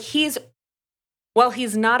people, like, while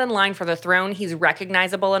he's not in line for the throne, he's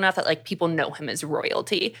recognizable enough that, like, people know him as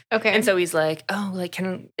royalty. Okay. And so he's like, oh, like,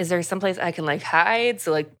 is there someplace I can, like, hide?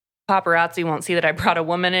 So, like, paparazzi won't see that I brought a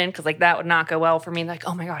woman in because, like, that would not go well for me. Like,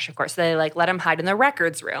 oh, my gosh, of course. They, like, let him hide in the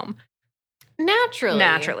records room.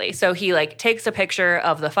 Naturally. So he, like, takes a picture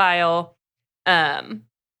of the file.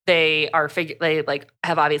 They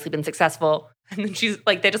have obviously been successful. And then she's,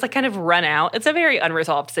 like, they just, like, kind of run out. It's a very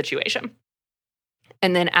unresolved situation.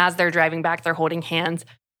 And then as they're driving back, they're holding hands.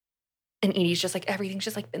 And Edie's just like, everything's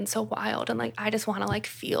just like been so wild. And like, I just want to like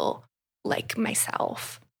feel like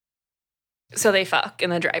myself. So they fuck in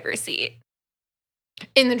the driver's seat.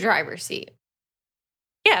 In the driver's seat.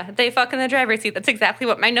 Yeah, they fuck in the driver's seat. That's exactly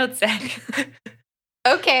what my notes said.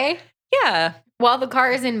 Okay. Yeah. While the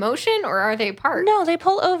car is in motion, or are they parked? No, they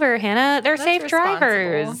pull over, Hannah. They're That's safe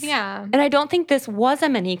drivers. responsible. Yeah. And I don't think this was a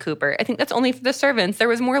Mini Cooper. I think that's only for the servants. There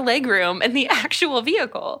was more legroom in the actual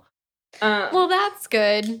vehicle. Well, that's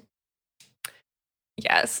good.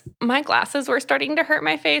 Yes. My glasses were starting to hurt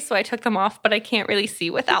my face, so I took them off, but I can't really see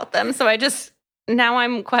without them. So now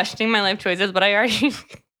I'm questioning my life choices, but I already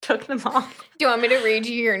took them off. Do you want me to read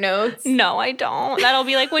you your notes? No, I don't. That'll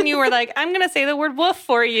be like when you were like, I'm going to say the word woof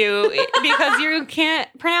for you because you can't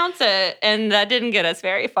pronounce it. And that didn't get us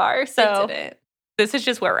very far. So this is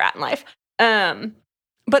just where we're at in life.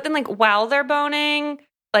 But then like while they're boning,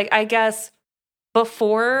 like I guess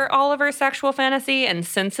before Oliver's sexual fantasy and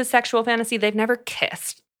since his sexual fantasy, they've never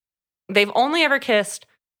kissed. They've only ever kissed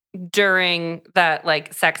during that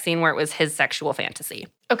like sex scene where it was his sexual fantasy.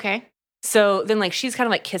 Okay. So then like she's kind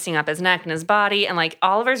of like kissing up his neck and his body, and like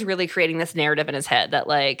Oliver's really creating this narrative in his head that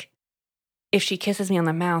like if she kisses me on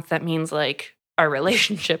the mouth, that means like our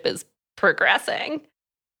relationship is progressing.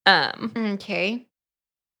 Okay.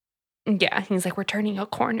 Yeah, he's like, we're turning a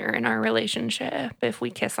corner in our relationship if we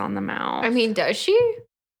kiss on the mouth. I mean, does she?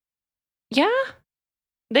 Yeah.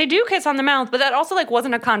 They do kiss on the mouth, but that also like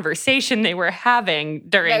wasn't a conversation they were having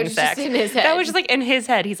during That was sex. just in his head. That was just like in his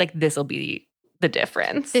head. He's like, this'll be the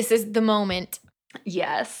difference. This is the moment.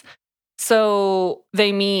 Yes. So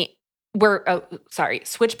they meet.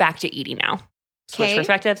 Switch back to Edie now. Switch Okay.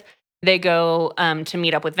 perspectives. They go to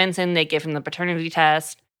meet up with Vincent. They give him the paternity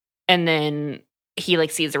test. And then he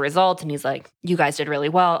like sees the results and he's like, you guys did really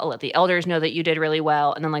well. I'll let the elders know that you did really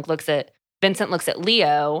well. And then like Vincent looks at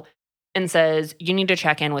Leo and says, you need to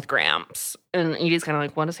check in with Gramps. And Edie's kind of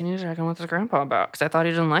like, what does he need to check in with his grandpa about? Because I thought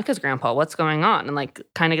he didn't like his grandpa. What's going on? And like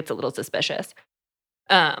kind of gets a little suspicious.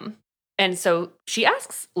 And so she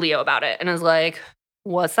asks Leo about it and is like,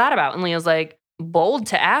 what's that about? And Leo's like, bold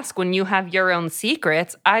to ask when you have your own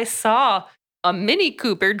secrets. I saw a Mini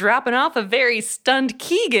Cooper dropping off a very stunned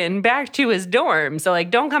Keegan back to his dorm. So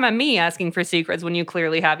like, don't come at me asking for secrets when you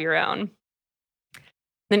clearly have your own.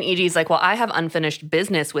 Then Edie's like, well, I have unfinished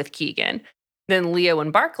business with Keegan. Then Leo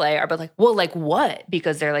and Barclay are both like, well, like what?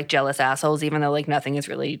 Because they're like jealous assholes, even though like nothing is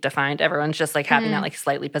really defined. Everyone's just like having that like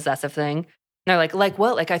slightly possessive thing. And they're like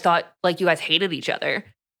what? Like I thought like you guys hated each other.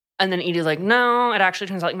 And then Edie's like, no, it actually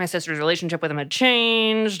turns out like my sister's relationship with him had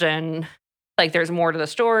changed. And like there's more to the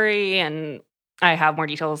story. And I have more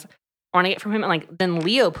details I want to get from him. And like then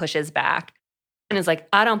Leo pushes back and is like,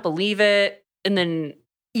 I don't believe it. And then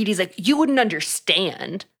Edie's like, you wouldn't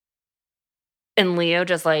understand. And Leo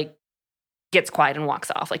just like gets quiet and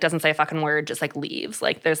walks off. Like doesn't say a fucking word, just like leaves.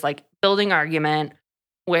 Like there's like building argument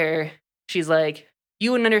where she's like,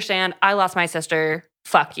 you wouldn't understand. I lost my sister.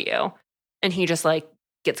 Fuck you. And he just like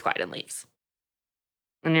gets quiet and leaves.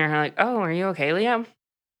 And you're like, oh, are you okay, Leo?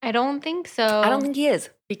 I don't think so. I don't think he is,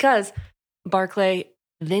 because Barclay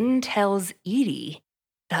then tells Edie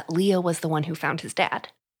that Leo was the one who found his dad.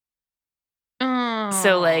 Oh,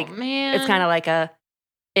 So, like, man. It's kind of like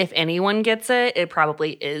if anyone gets it, it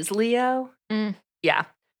probably is Leo. Mm. Yeah.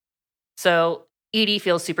 So Edie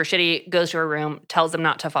feels super shitty, goes to her room, tells him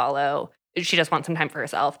not to follow. She just wants some time for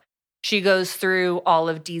herself. She goes through all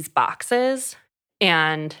of Dee's boxes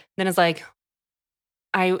and then is like,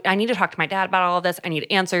 I need to talk to my dad about all of this. I need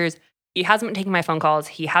answers. He hasn't been taking my phone calls.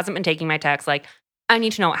 He hasn't been taking my texts. Like, I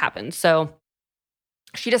need to know what happened. So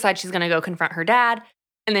she decides she's going to go confront her dad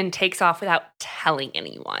and then takes off without telling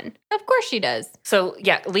anyone. Of course she does. So,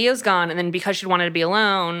 yeah, Leo's gone. And then because she wanted to be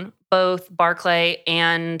alone, both Barclay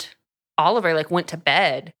and Oliver, like, went to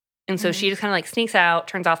bed. And so she just kind of, like, sneaks out,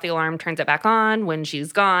 turns off the alarm, turns it back on when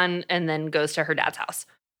she's gone, and then goes to her dad's house,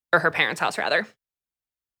 or her parents' house, rather.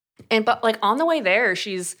 But, like, on the way there,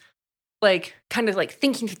 she's, like, kind of, like,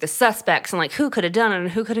 thinking through the suspects and, like, who could have done it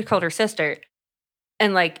and who could have killed her sister.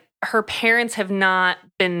 And, like, her parents have not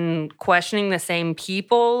been questioning the same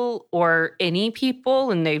people or any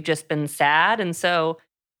people, and they've just been sad. And so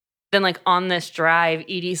then, like, on this drive,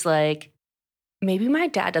 Edie's like, maybe my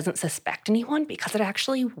dad doesn't suspect anyone because it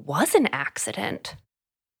actually was an accident.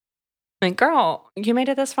 Like, girl, you made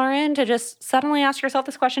it this far in to just suddenly ask yourself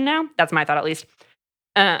this question now? That's my thought, at least.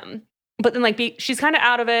 But then, like, she's kind of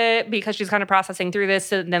out of it because she's kind of processing through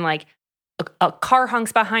this. And then, like, a car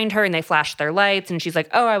honks behind her and they flash their lights. And she's like,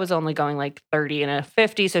 oh, I was only going like 30 and a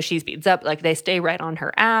 50. So she speeds up. Like, they stay right on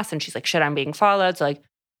her ass. And she's like, shit, I'm being followed. So, like,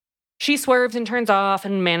 she swerves and turns off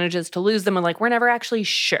and manages to lose them. And, like, we're never actually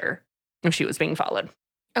sure if she was being followed.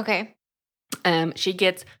 Okay. She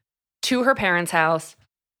gets to her parents' house.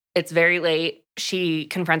 It's very late. She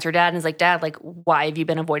confronts her dad and is like, Dad, like, why have you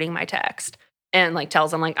been avoiding my text? And, like,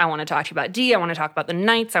 tells him, like, I want to talk to you about Dee. I want to talk about the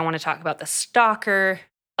Knights. I want to talk about the stalker.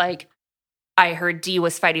 Like, I heard Dee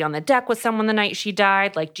was fighting on the deck with someone the night she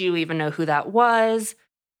died. Like, do you even know who that was?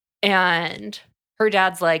 And her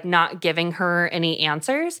dad's, like, not giving her any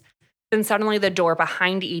answers. Then suddenly the door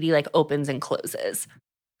behind Edie, like, opens and closes.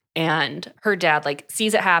 And her dad like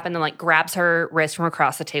sees it happen and like grabs her wrist from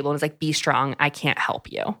across the table and is like, be strong. I can't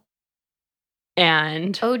help you.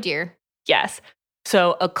 And Oh, dear. yes.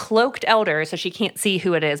 So a cloaked elder, so she can't see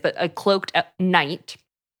who it is, but a cloaked knight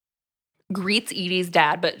greets Edie's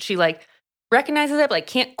dad, but she like recognizes it, but like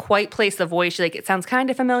can't quite place the voice. She's like, it sounds kind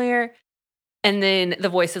of familiar. And then the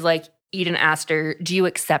voice is like, Eden asked her, do you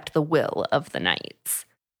accept the will of the knights?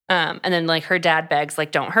 And then like her dad begs,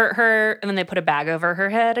 like, don't hurt her. And then they put a bag over her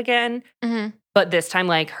head again. Mm-hmm. But this time,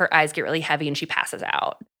 like her eyes get really heavy and she passes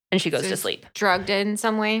out and she goes to sleep. Drugged in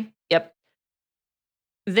some way. Yep.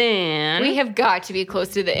 Then We have got to be close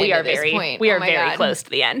to the end at this point. We are Oh my very God. close to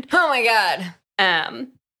the end. Oh my God.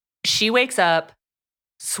 She wakes up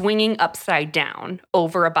swinging upside down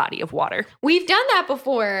over a body of water. We've done that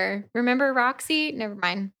before. Remember Roxy? Never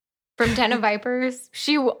mind. From Den of Vipers.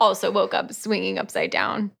 She also woke up swinging upside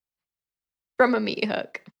down from a meat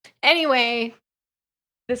hook. Anyway.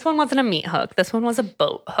 This one wasn't a meat hook. This one was a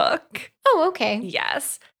boat hook. Oh, okay.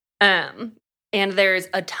 Yes. And there's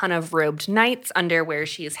a ton of robed knights under where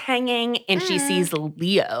she is hanging, and she sees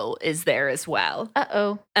Leo is there as well.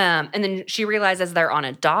 Uh-oh. And then she realizes they're on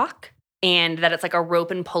a dock and that it's like a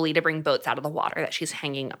rope and pulley to bring boats out of the water that she's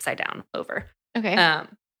hanging upside down over. Okay.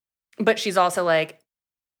 But she's also like,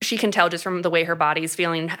 she can tell just from the way her body's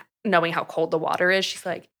feeling, knowing how cold the water is. She's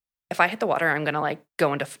like, if I hit the water, I'm going to like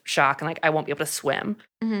go into shock and like I won't be able to swim.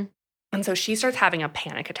 Mm-hmm. And so she starts having a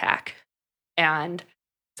panic attack. And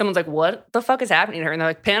someone's like, what the fuck is happening to her? And they're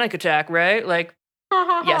like, panic attack, right? Like,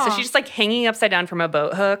 yeah. So she's just like hanging upside down from a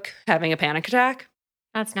boat hook, having a panic attack.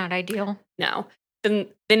 That's not ideal. No. Then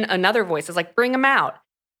another voice is like, bring him out.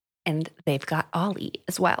 And they've got Ollie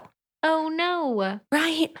as well. Oh, no.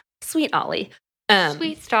 Right? Sweet Ollie.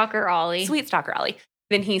 Sweet stalker Ollie. Sweet stalker Ollie.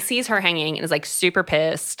 Then he sees her hanging and is like super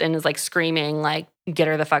pissed and is like screaming, like, get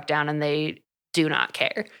her the fuck down. And they do not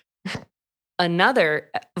care.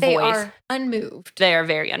 Another They voice. are unmoved. They are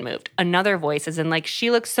very unmoved. Another voice is in like,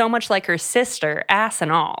 she looks so much like her sister, ass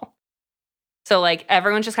and all. So like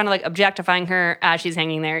everyone's just kind of like objectifying her as she's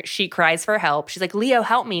hanging there. She cries for help. She's like, Leo,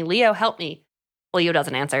 help me. Leo, help me. Leo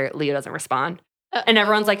doesn't answer. Leo doesn't respond. And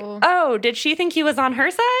everyone's like, oh, did she think he was on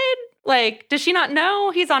her side? Like, does she not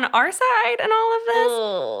know he's on our side and all of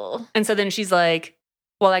this? Ugh. And so then she's like,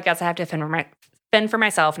 well, I guess I have to fend for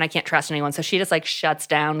myself and I can't trust anyone. So she just like shuts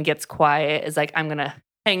down, gets quiet, is like, I'm going to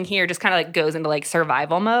hang here, just kind of like goes into like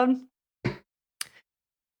survival mode.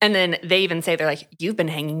 And then they even say, they're like, you've been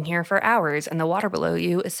hanging here for hours and the water below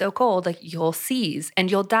you is so cold, like you'll seize and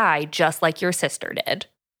you'll die just like your sister did.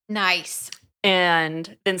 Nice.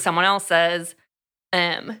 And then someone else says,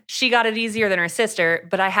 she got it easier than her sister,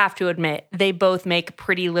 but I have to admit, they both make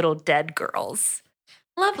pretty little dead girls.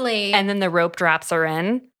 Lovely. And then the rope drops her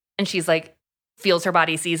in and she's like, feels her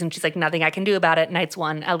body seize and she's like, nothing I can do about it. Night's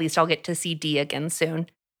won. At least I'll get to see Dee again soon.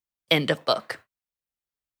 End of book.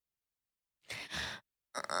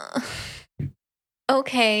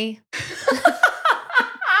 Okay.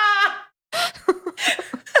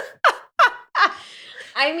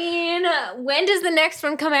 I mean, when does the next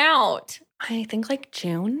one come out? I think like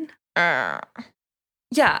June. Yeah,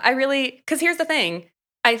 I really, because here's the thing.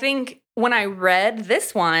 I think when I read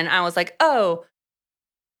this one, I was like, oh,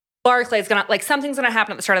 Barclay's gonna, like, something's gonna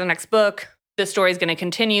happen at the start of the next book. The story's gonna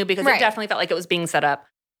continue because Right. it definitely felt like it was being set up.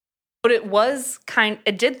 But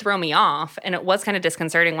it did throw me off, and it was kind of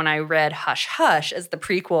disconcerting when I read Hush Hush as the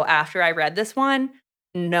prequel after I read this one,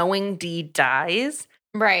 knowing Dee dies.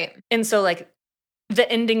 Right. And so, like, the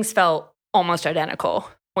endings felt almost identical,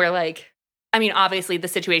 where, like, I mean, obviously the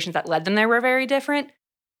situations that led them there were very different,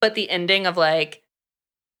 but the ending of, like,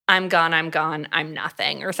 I'm gone, I'm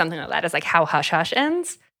nothing, or something like that is, like, how Hush Hush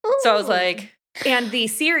ends. So I was like, and the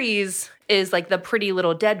series is, like, the Pretty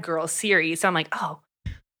Little Dead Girl series. So I'm like, oh,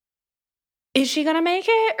 is she going to make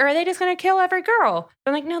it? Or are they just going to kill every girl?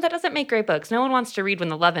 I'm like, no, that doesn't make great books. No one wants to read when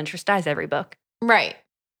the love interest dies every book. Right.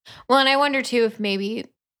 Well, and I wonder too if maybe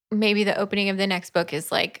the opening of the next book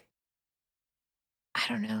is like, I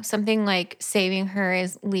don't know, something like saving her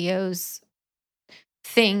is Leo's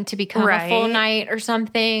thing to become a full Right. knight or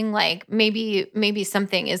something. Like maybe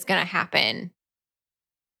something is going to happen.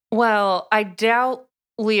 Well, I doubt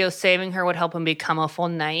Leo saving her would help him become a full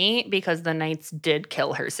knight because the knights did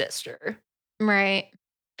kill her sister. Right.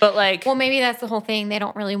 But like, Well, maybe that's the whole thing. They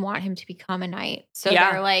don't really want him to become a knight. So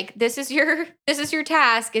Yeah. they're like, this is your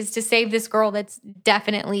task is to save this girl that's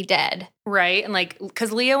definitely dead. right? And like,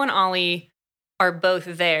 because Leo and Ollie are both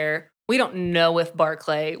there. We don't know if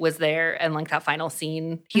Barclay was there and like that final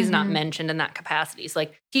scene. He's not Mhm. mentioned in that capacity. So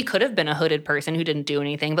like, he could have been a hooded person who didn't do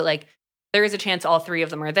anything, but like, there is a chance all three of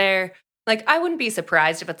them are there. Like, I wouldn't be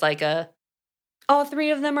surprised if it's like all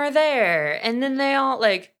three of them are there. And then they all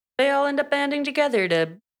end up banding together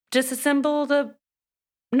to disassemble the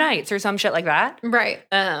knights or some shit like that. Right.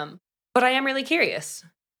 But I am really curious.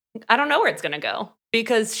 I don't know where it's going to go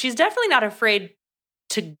because she's definitely not afraid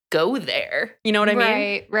to go there. You know what I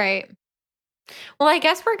mean? Right. Well, I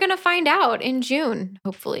guess we're going to find out in June,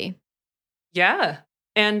 hopefully. Yeah.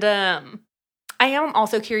 And I am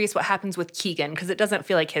also curious what happens with Keegan because it doesn't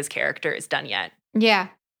feel like his character is done yet. Yeah.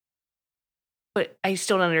 But I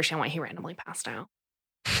still don't understand why he randomly passed out.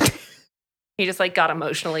 He just got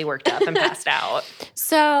emotionally worked up and passed out.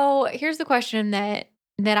 So here's the question that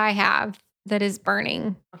I have that is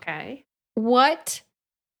burning. Okay.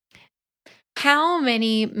 How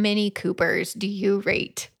many Mini Coopers do you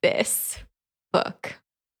rate this book?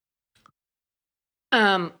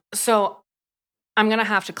 So I'm going to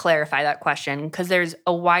have to clarify that question because there's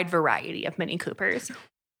a wide variety of Mini Coopers.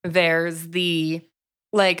 There's the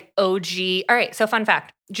OG. All right. So fun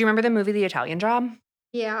fact. Do you remember the movie, The Italian Job?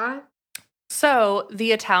 Yeah. So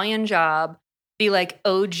The Italian Job, the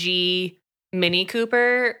OG Mini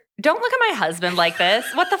Cooper. Don't look at my husband like this.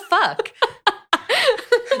 What the fuck?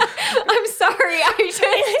 I'm sorry. It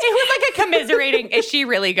was like a commiserating. Is she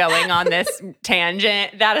really going on this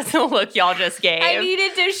tangent? That is the look y'all just gave. I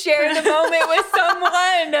needed to share the moment with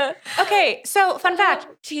someone. Okay, so fun fact.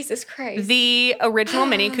 Jesus Christ. The original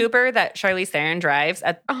Mini Cooper that Charlize Theron drives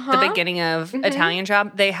at the beginning of Italian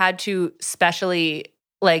Job, they had to specially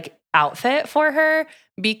outfit for her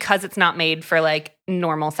because it's not made for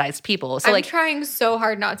normal sized people. So I'm trying so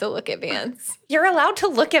hard not to look at Vance. You're allowed to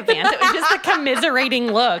look at Vance. It was just a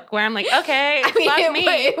commiserating look where I'm okay,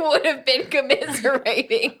 it would have been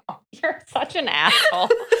commiserating. You're such an asshole.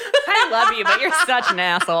 I love you, but you're such an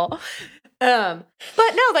asshole. But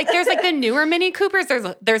no, there's the newer Mini Coopers. There's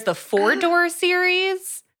the 4-door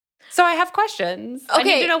series. So I have questions. Okay. I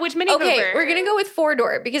need to know which Mini Cooper. Okay, we're going to go with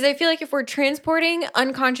 4-door because I feel like if we're transporting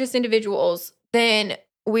unconscious individuals, then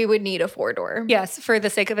we would need a 4-door. Yes, for the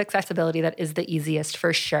sake of accessibility, that is the easiest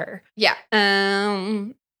for sure. Yeah.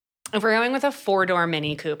 If we're going with a 4-door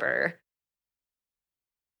Mini Cooper,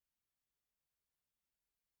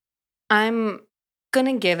 I'm going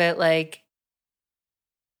to give it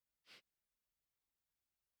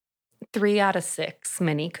 3 out of 6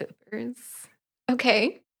 Mini Coopers.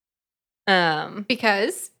 Okay.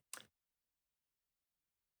 Because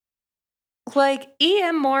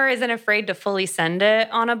E.M. Moore isn't afraid to fully send it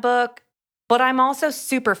on a book, but I'm also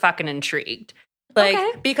super fucking intrigued.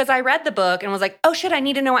 Because I read the book and was oh shit, I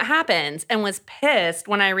need to know what happens, and was pissed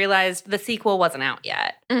when I realized the sequel wasn't out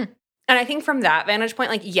yet. And I think from that vantage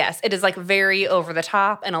point, yes, it is very over the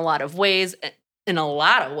top in a lot of ways. In a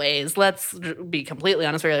lot of ways, let's be completely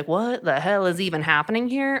honest, we're what the hell is even happening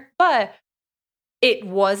here? But it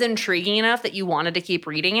was intriguing enough that you wanted to keep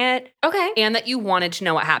reading it. Okay. And that you wanted to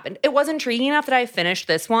know what happened. It was intriguing enough that I finished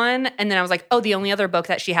this one. And then I was oh, the only other book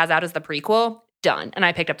that she has out is the prequel. Done. And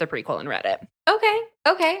I picked up the prequel and read it. Okay.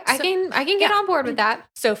 I can get on board with that.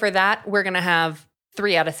 So for that, we're going to have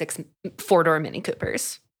 3 out of 6 4-door Mini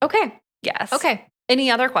Coopers. Okay. Yes. Okay.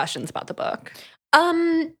 Any other questions about the book?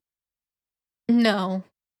 No.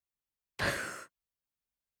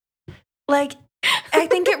 I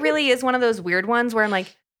think it really is one of those weird ones where I'm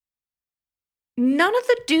none of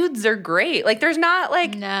the dudes are great. There's not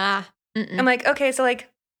nah. Mm-mm. I'm okay, so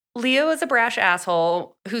Leo is a brash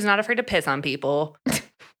asshole who's not afraid to piss on people.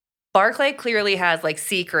 Barclay clearly has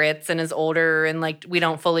secrets and is older and we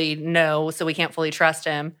don't fully know, so we can't fully trust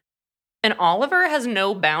him. And Oliver has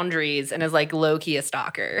no boundaries and is low-key a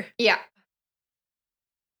stalker. Yeah.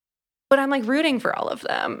 But I'm rooting for all of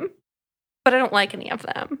them. But I don't like any of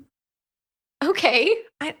them. Okay.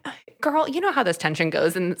 Girl, you know how this tension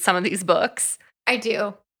goes in some of these books. I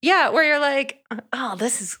do. Yeah, where you're oh,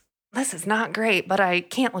 this is not great, but I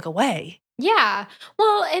can't look away. Yeah.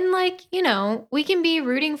 Well, and we can be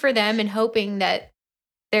rooting for them and hoping that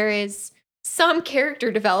there is some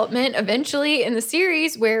character development eventually in the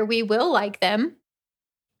series where we will like them.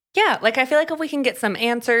 Yeah, I feel if we can get some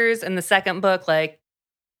answers in the second book,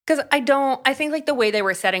 because I think the way they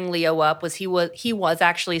were setting Leo up was he was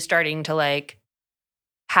actually starting to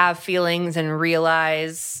have feelings and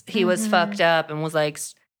realize he was fucked up and was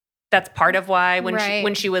that's part of why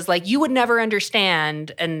when she was you would never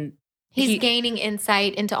understand, and he's gaining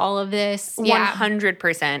insight into all of this.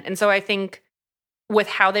 100%. And so I think with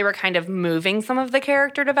how they were kind of moving some of the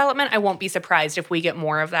character development, I won't be surprised if we get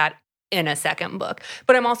more of that in a second book.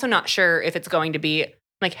 But I'm also not sure if it's going to be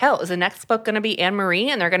hell, is the next book going to be Anne Marie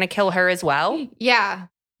and they're going to kill her as well? Yeah.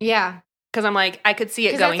 Yeah. Because I'm I could see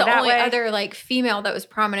it going that way. That's the only other female that was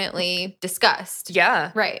prominently discussed.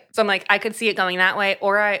 Yeah. Right. So I'm I could see it going that way.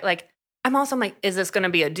 Or I'm also like, is this going to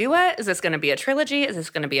be a duet? Is this going to be a trilogy? Is this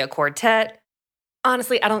going to be a quartet?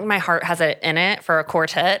 Honestly, I don't think my heart has it in it for a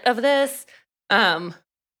quartet of this.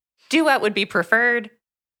 Duet would be preferred.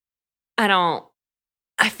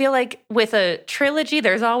 I feel like with a trilogy,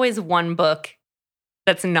 there's always one book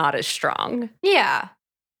that's not as strong. Yeah.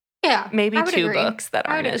 Yeah. Maybe I would two agree. books that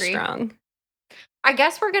I aren't would as agree. strong. I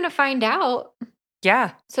guess we're going to find out.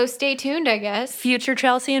 Yeah. So stay tuned, I guess. Future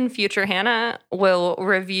Chelsea and future Hannah will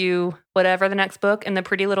review whatever the next book in the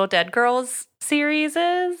Pretty Little Dead Girls series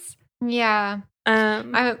is. Yeah.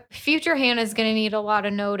 Future Hannah's going to need a lot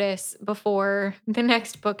of notice before the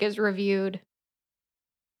next book is reviewed.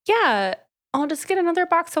 Yeah. I'll just get another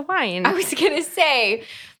box of wine. I was going to say,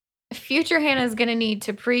 future Hannah's going to need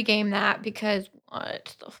to pregame that because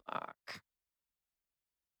what the fuck?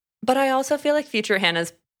 But I also feel like future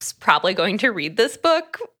Hannah's probably going to read this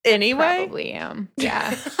book anyway. Probably am.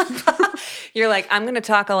 Yeah. You're like, I'm going to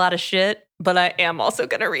talk a lot of shit, but I am also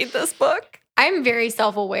going to read this book. I'm very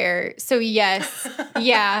self-aware. So yes,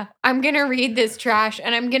 yeah, I'm going to read this trash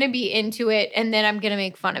and I'm going to be into it and then I'm going to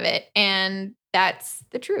make fun of it. And that's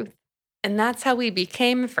the truth. And that's how we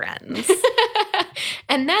became friends.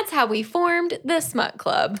 And that's how we formed the Smut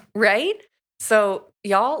Club. Right? So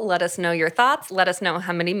y'all let us know your thoughts. Let us know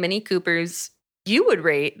how many Mini Coopers you would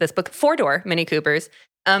rate this book, 4-door Mini Coopers.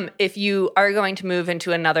 If you are going to move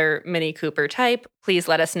into another Mini Cooper type, please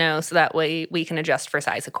let us know so that way we can adjust for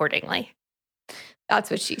size accordingly.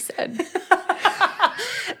 That's what she said.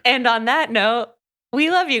 And on that note,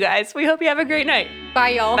 we love you guys. We hope you have a great night. Bye,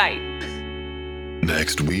 y'all. Bye.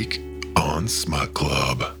 Next week on Smut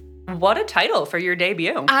Club. What a title for your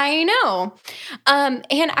debut. I know. And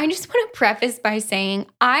I just want to preface by saying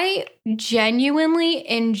I genuinely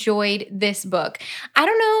enjoyed this book. I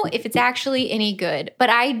don't know if it's actually any good, but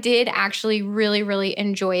I did actually really, really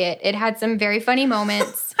enjoy it. It had some very funny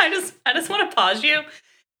moments. I just want to pause you.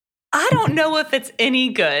 I don't know if it's any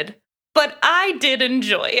good, but I did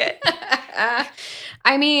enjoy it.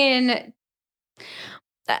 I mean,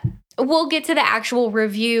 we'll get to the actual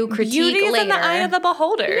review critique Beauty is later. in the eye of the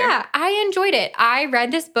beholder. Yeah, I enjoyed it. I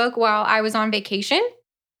read this book while I was on vacation,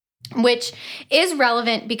 which is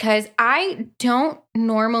relevant because I don't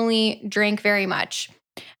normally drink very much.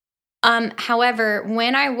 However,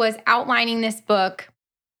 when I was outlining this book,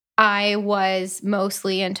 I was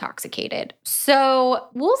mostly intoxicated. So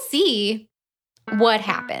we'll see what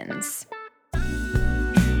happens.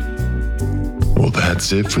 Well,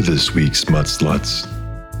 that's it for this week's Smut Sluts.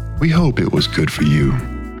 We hope it was good for you,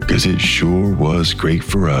 because it sure was great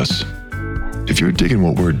for us. If you're digging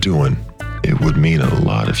what we're doing, it would mean a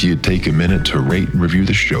lot if you'd take a minute to rate and review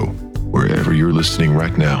the show wherever you're listening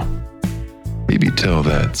right now. Maybe tell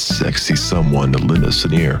that sexy someone to lend us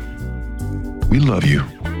an ear. We love you.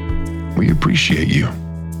 We appreciate you.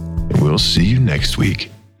 And we'll see you next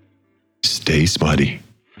week. Stay smutty.